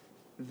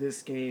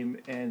this game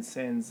and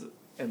sends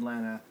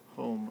Atlanta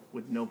home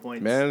with no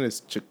points. Man,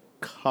 it's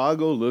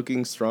Chicago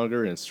looking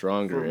stronger and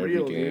stronger For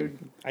real, every game.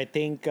 dude. I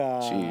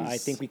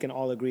think we can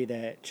all agree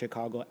that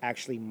Chicago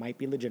actually might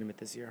be legitimate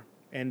this year,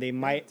 and they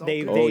might It's all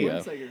they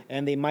good. they yeah.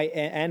 and they might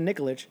and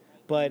Nikolic,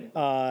 but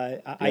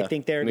I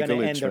think they're going to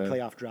Nikolic, end their man.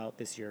 playoff drought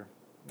this year,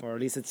 or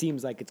at least it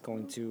seems like it's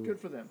going to. Good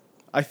for them.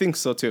 I think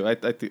so too. I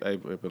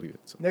believe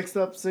it. So. Next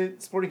up,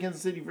 Sporting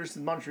Kansas City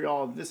versus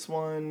Montreal. This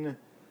one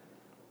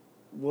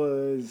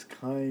was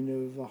kind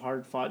of a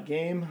hard-fought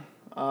game.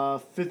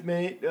 5th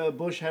minute,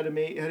 Bush had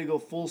to go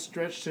full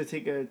stretch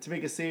to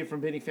make a save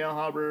from Benny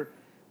Feilhaber.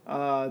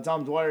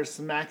 Dom Dwyer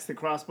smacks the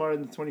crossbar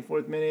in the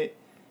 24th minute.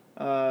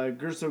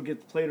 Gerso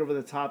gets played over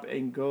the top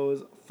and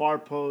goes far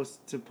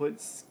post to put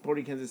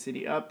Sporting Kansas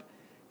City up.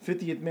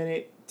 50th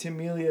minute, Tim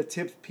Melia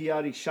tips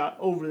Piatti shot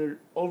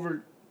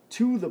over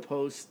to the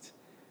post.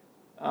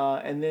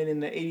 And then in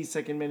the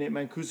 82nd minute,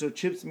 Mancuso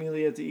chips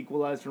Melia to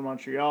equalize for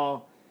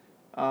Montreal.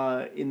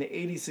 In the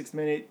 86th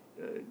minute,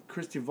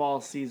 Chris Duval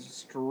sees a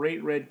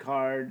straight red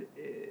card.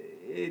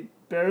 It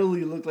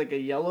barely looked like a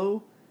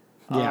yellow.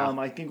 Yeah.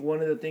 I think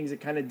one of the things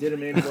that kind of did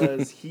him in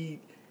was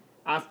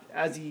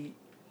as he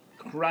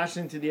crashed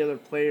into the other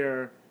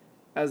player,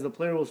 as the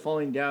player was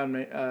falling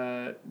down,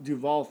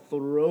 Duval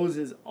throws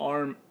his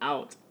arm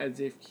out as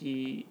if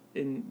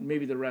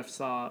maybe the ref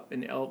saw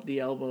the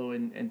elbow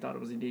and thought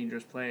it was a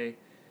dangerous play.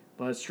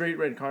 But straight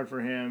red card for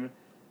him.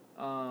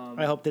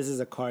 I hope this is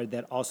a card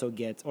that also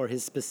gets, or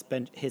his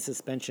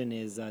suspension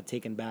is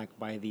taken back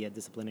by the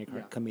disciplinary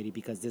committee,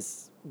 because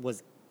this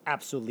was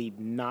absolutely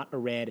not a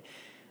red.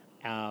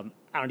 I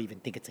don't even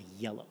think it's a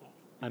yellow.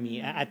 I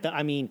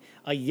mean,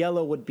 a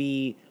yellow would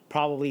be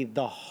probably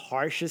the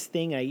harshest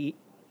thing.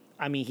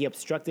 I mean, he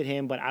obstructed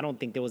him, but I don't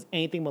think there was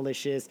anything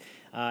malicious.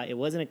 It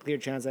wasn't a clear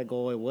chance at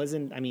goal. It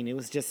wasn't. I mean, it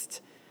was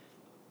just.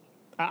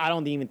 I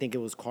don't even think it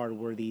was card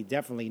worthy.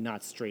 Definitely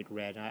not straight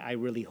red. I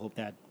really hope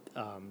that.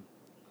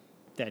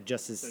 That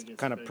justice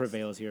kind of fixed.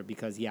 prevails here,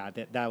 because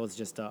that was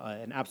just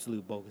an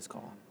absolute bogus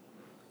call.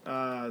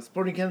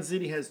 Sporting Kansas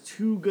City has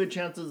 2 good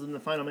chances in the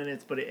final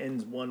minutes, but it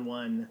ends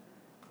 1-1,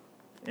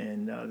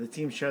 and the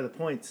teams share the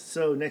points.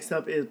 So next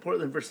up is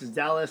Portland versus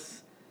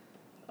Dallas.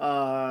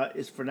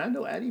 Is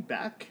Fernando Adi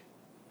back?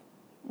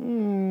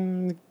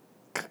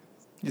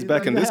 He's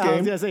back in this I was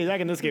game. gonna say he's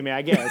back in this game,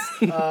 I guess.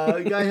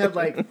 The guy had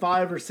like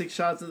 5 or 6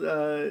 shots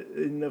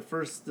in the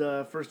first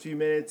few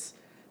minutes.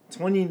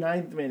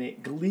 29th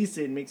minute,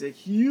 Gleason makes a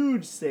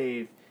huge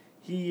save.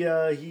 He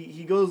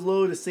goes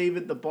low to save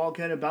it. The ball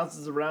kind of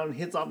bounces around,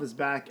 hits off his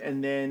back,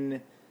 and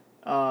then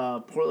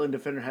Portland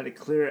defender had to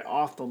clear it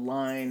off the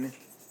line.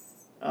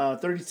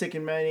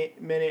 32nd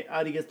minute,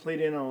 Adi gets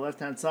played in on the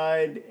left-hand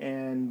side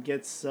and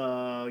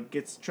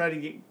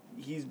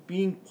he's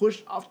being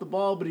pushed off the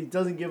ball, but he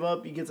doesn't give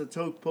up. He gets a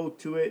toe poke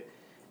to it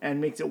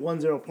and makes it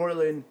 1-0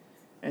 Portland.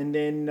 And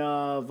then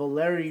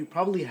Valeri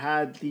probably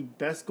had the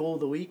best goal of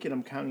the week, and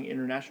I'm counting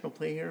international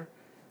play here.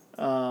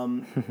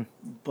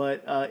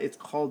 But it's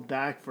called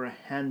back for a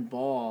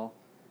handball.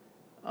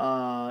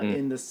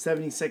 In the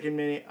 72nd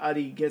minute,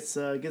 Adi gets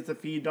a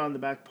feed on the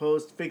back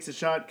post, fakes a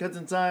shot, cuts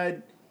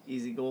inside.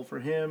 Easy goal for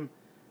him.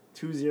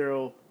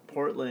 2-0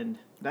 Portland.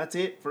 That's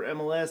it for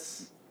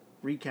MLS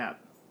recap.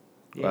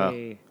 Wow.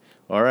 Yay.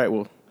 All right.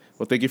 Well,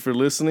 thank you for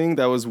listening.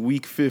 That was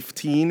week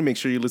 15. Make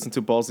sure you listen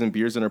to Balls and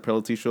Beers in our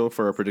penalty show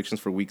for our predictions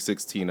for week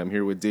 16. I'm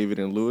here with David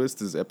and Lewis.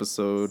 This is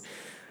episode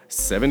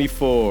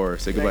 74.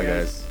 Say goodbye,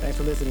 guys. Thanks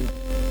for listening.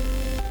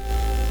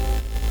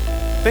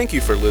 Thank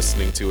you for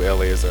listening to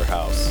LA is Our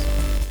House.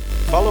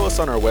 Follow us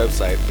on our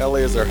website,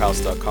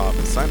 laisourhouse.com,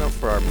 and sign up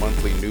for our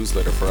monthly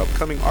newsletter for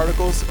upcoming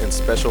articles and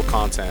special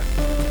content.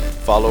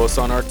 Follow us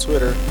on our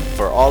Twitter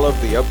for all of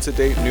the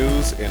up-to-date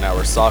news in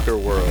our soccer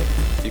world.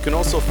 You can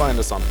also find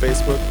us on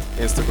Facebook,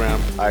 Instagram,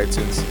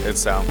 iTunes, and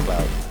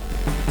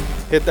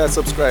SoundCloud. Hit that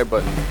subscribe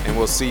button, and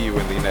we'll see you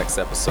in the next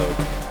episode.